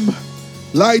come.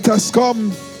 Light has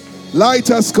come. Light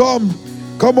has come.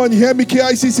 Come on, hear me,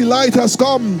 KICC. Light has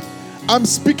come. I'm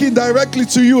speaking directly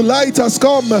to you. Light has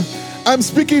come. I'm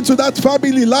speaking to that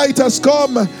family. Light has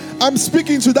come. I'm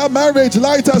speaking to that marriage.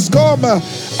 Light has come.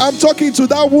 I'm talking to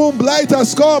that womb. Light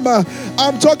has come.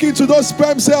 I'm talking to those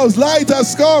sperm cells. Light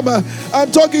has come.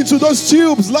 I'm talking to those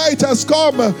tubes. Light has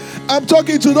come. I'm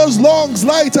talking to those lungs.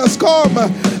 Light has come.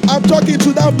 I'm talking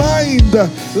to that mind.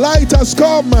 Light has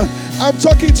come. I'm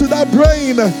talking to that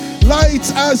brain. Light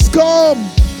has come.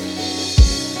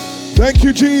 Thank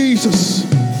you, Jesus.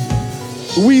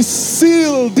 We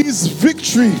seal this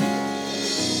victory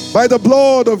by the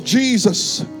blood of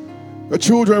Jesus. The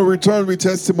children return with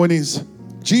testimonies.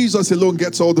 Jesus alone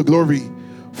gets all the glory.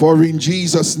 For in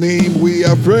Jesus' name we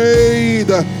are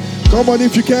prayed. Come on,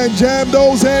 if you can, jam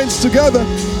those hands together.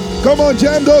 Come on,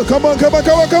 jam those. Come on. Jam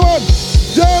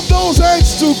those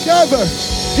hands together.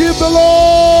 Give the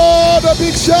Lord a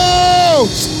big shout.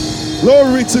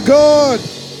 Glory to God.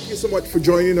 Thank you so much for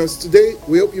joining us today.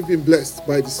 We hope you've been blessed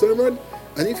by the sermon.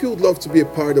 And if you would love to be a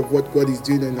part of what God is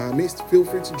doing in our midst, feel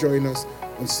free to join us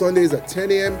on Sundays at 10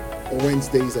 a.m. or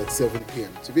Wednesdays at 7 p.m.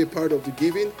 To be a part of the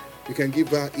giving, you can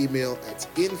give our email at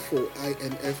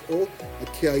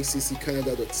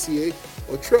info@kicccanada.ca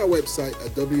or through our website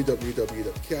at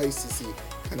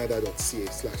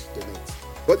www.kicccanada.ca/donate.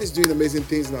 God is doing amazing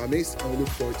things in our midst, and we look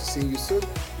forward to seeing you soon.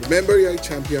 Remember, you're a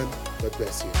champion. God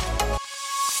bless you.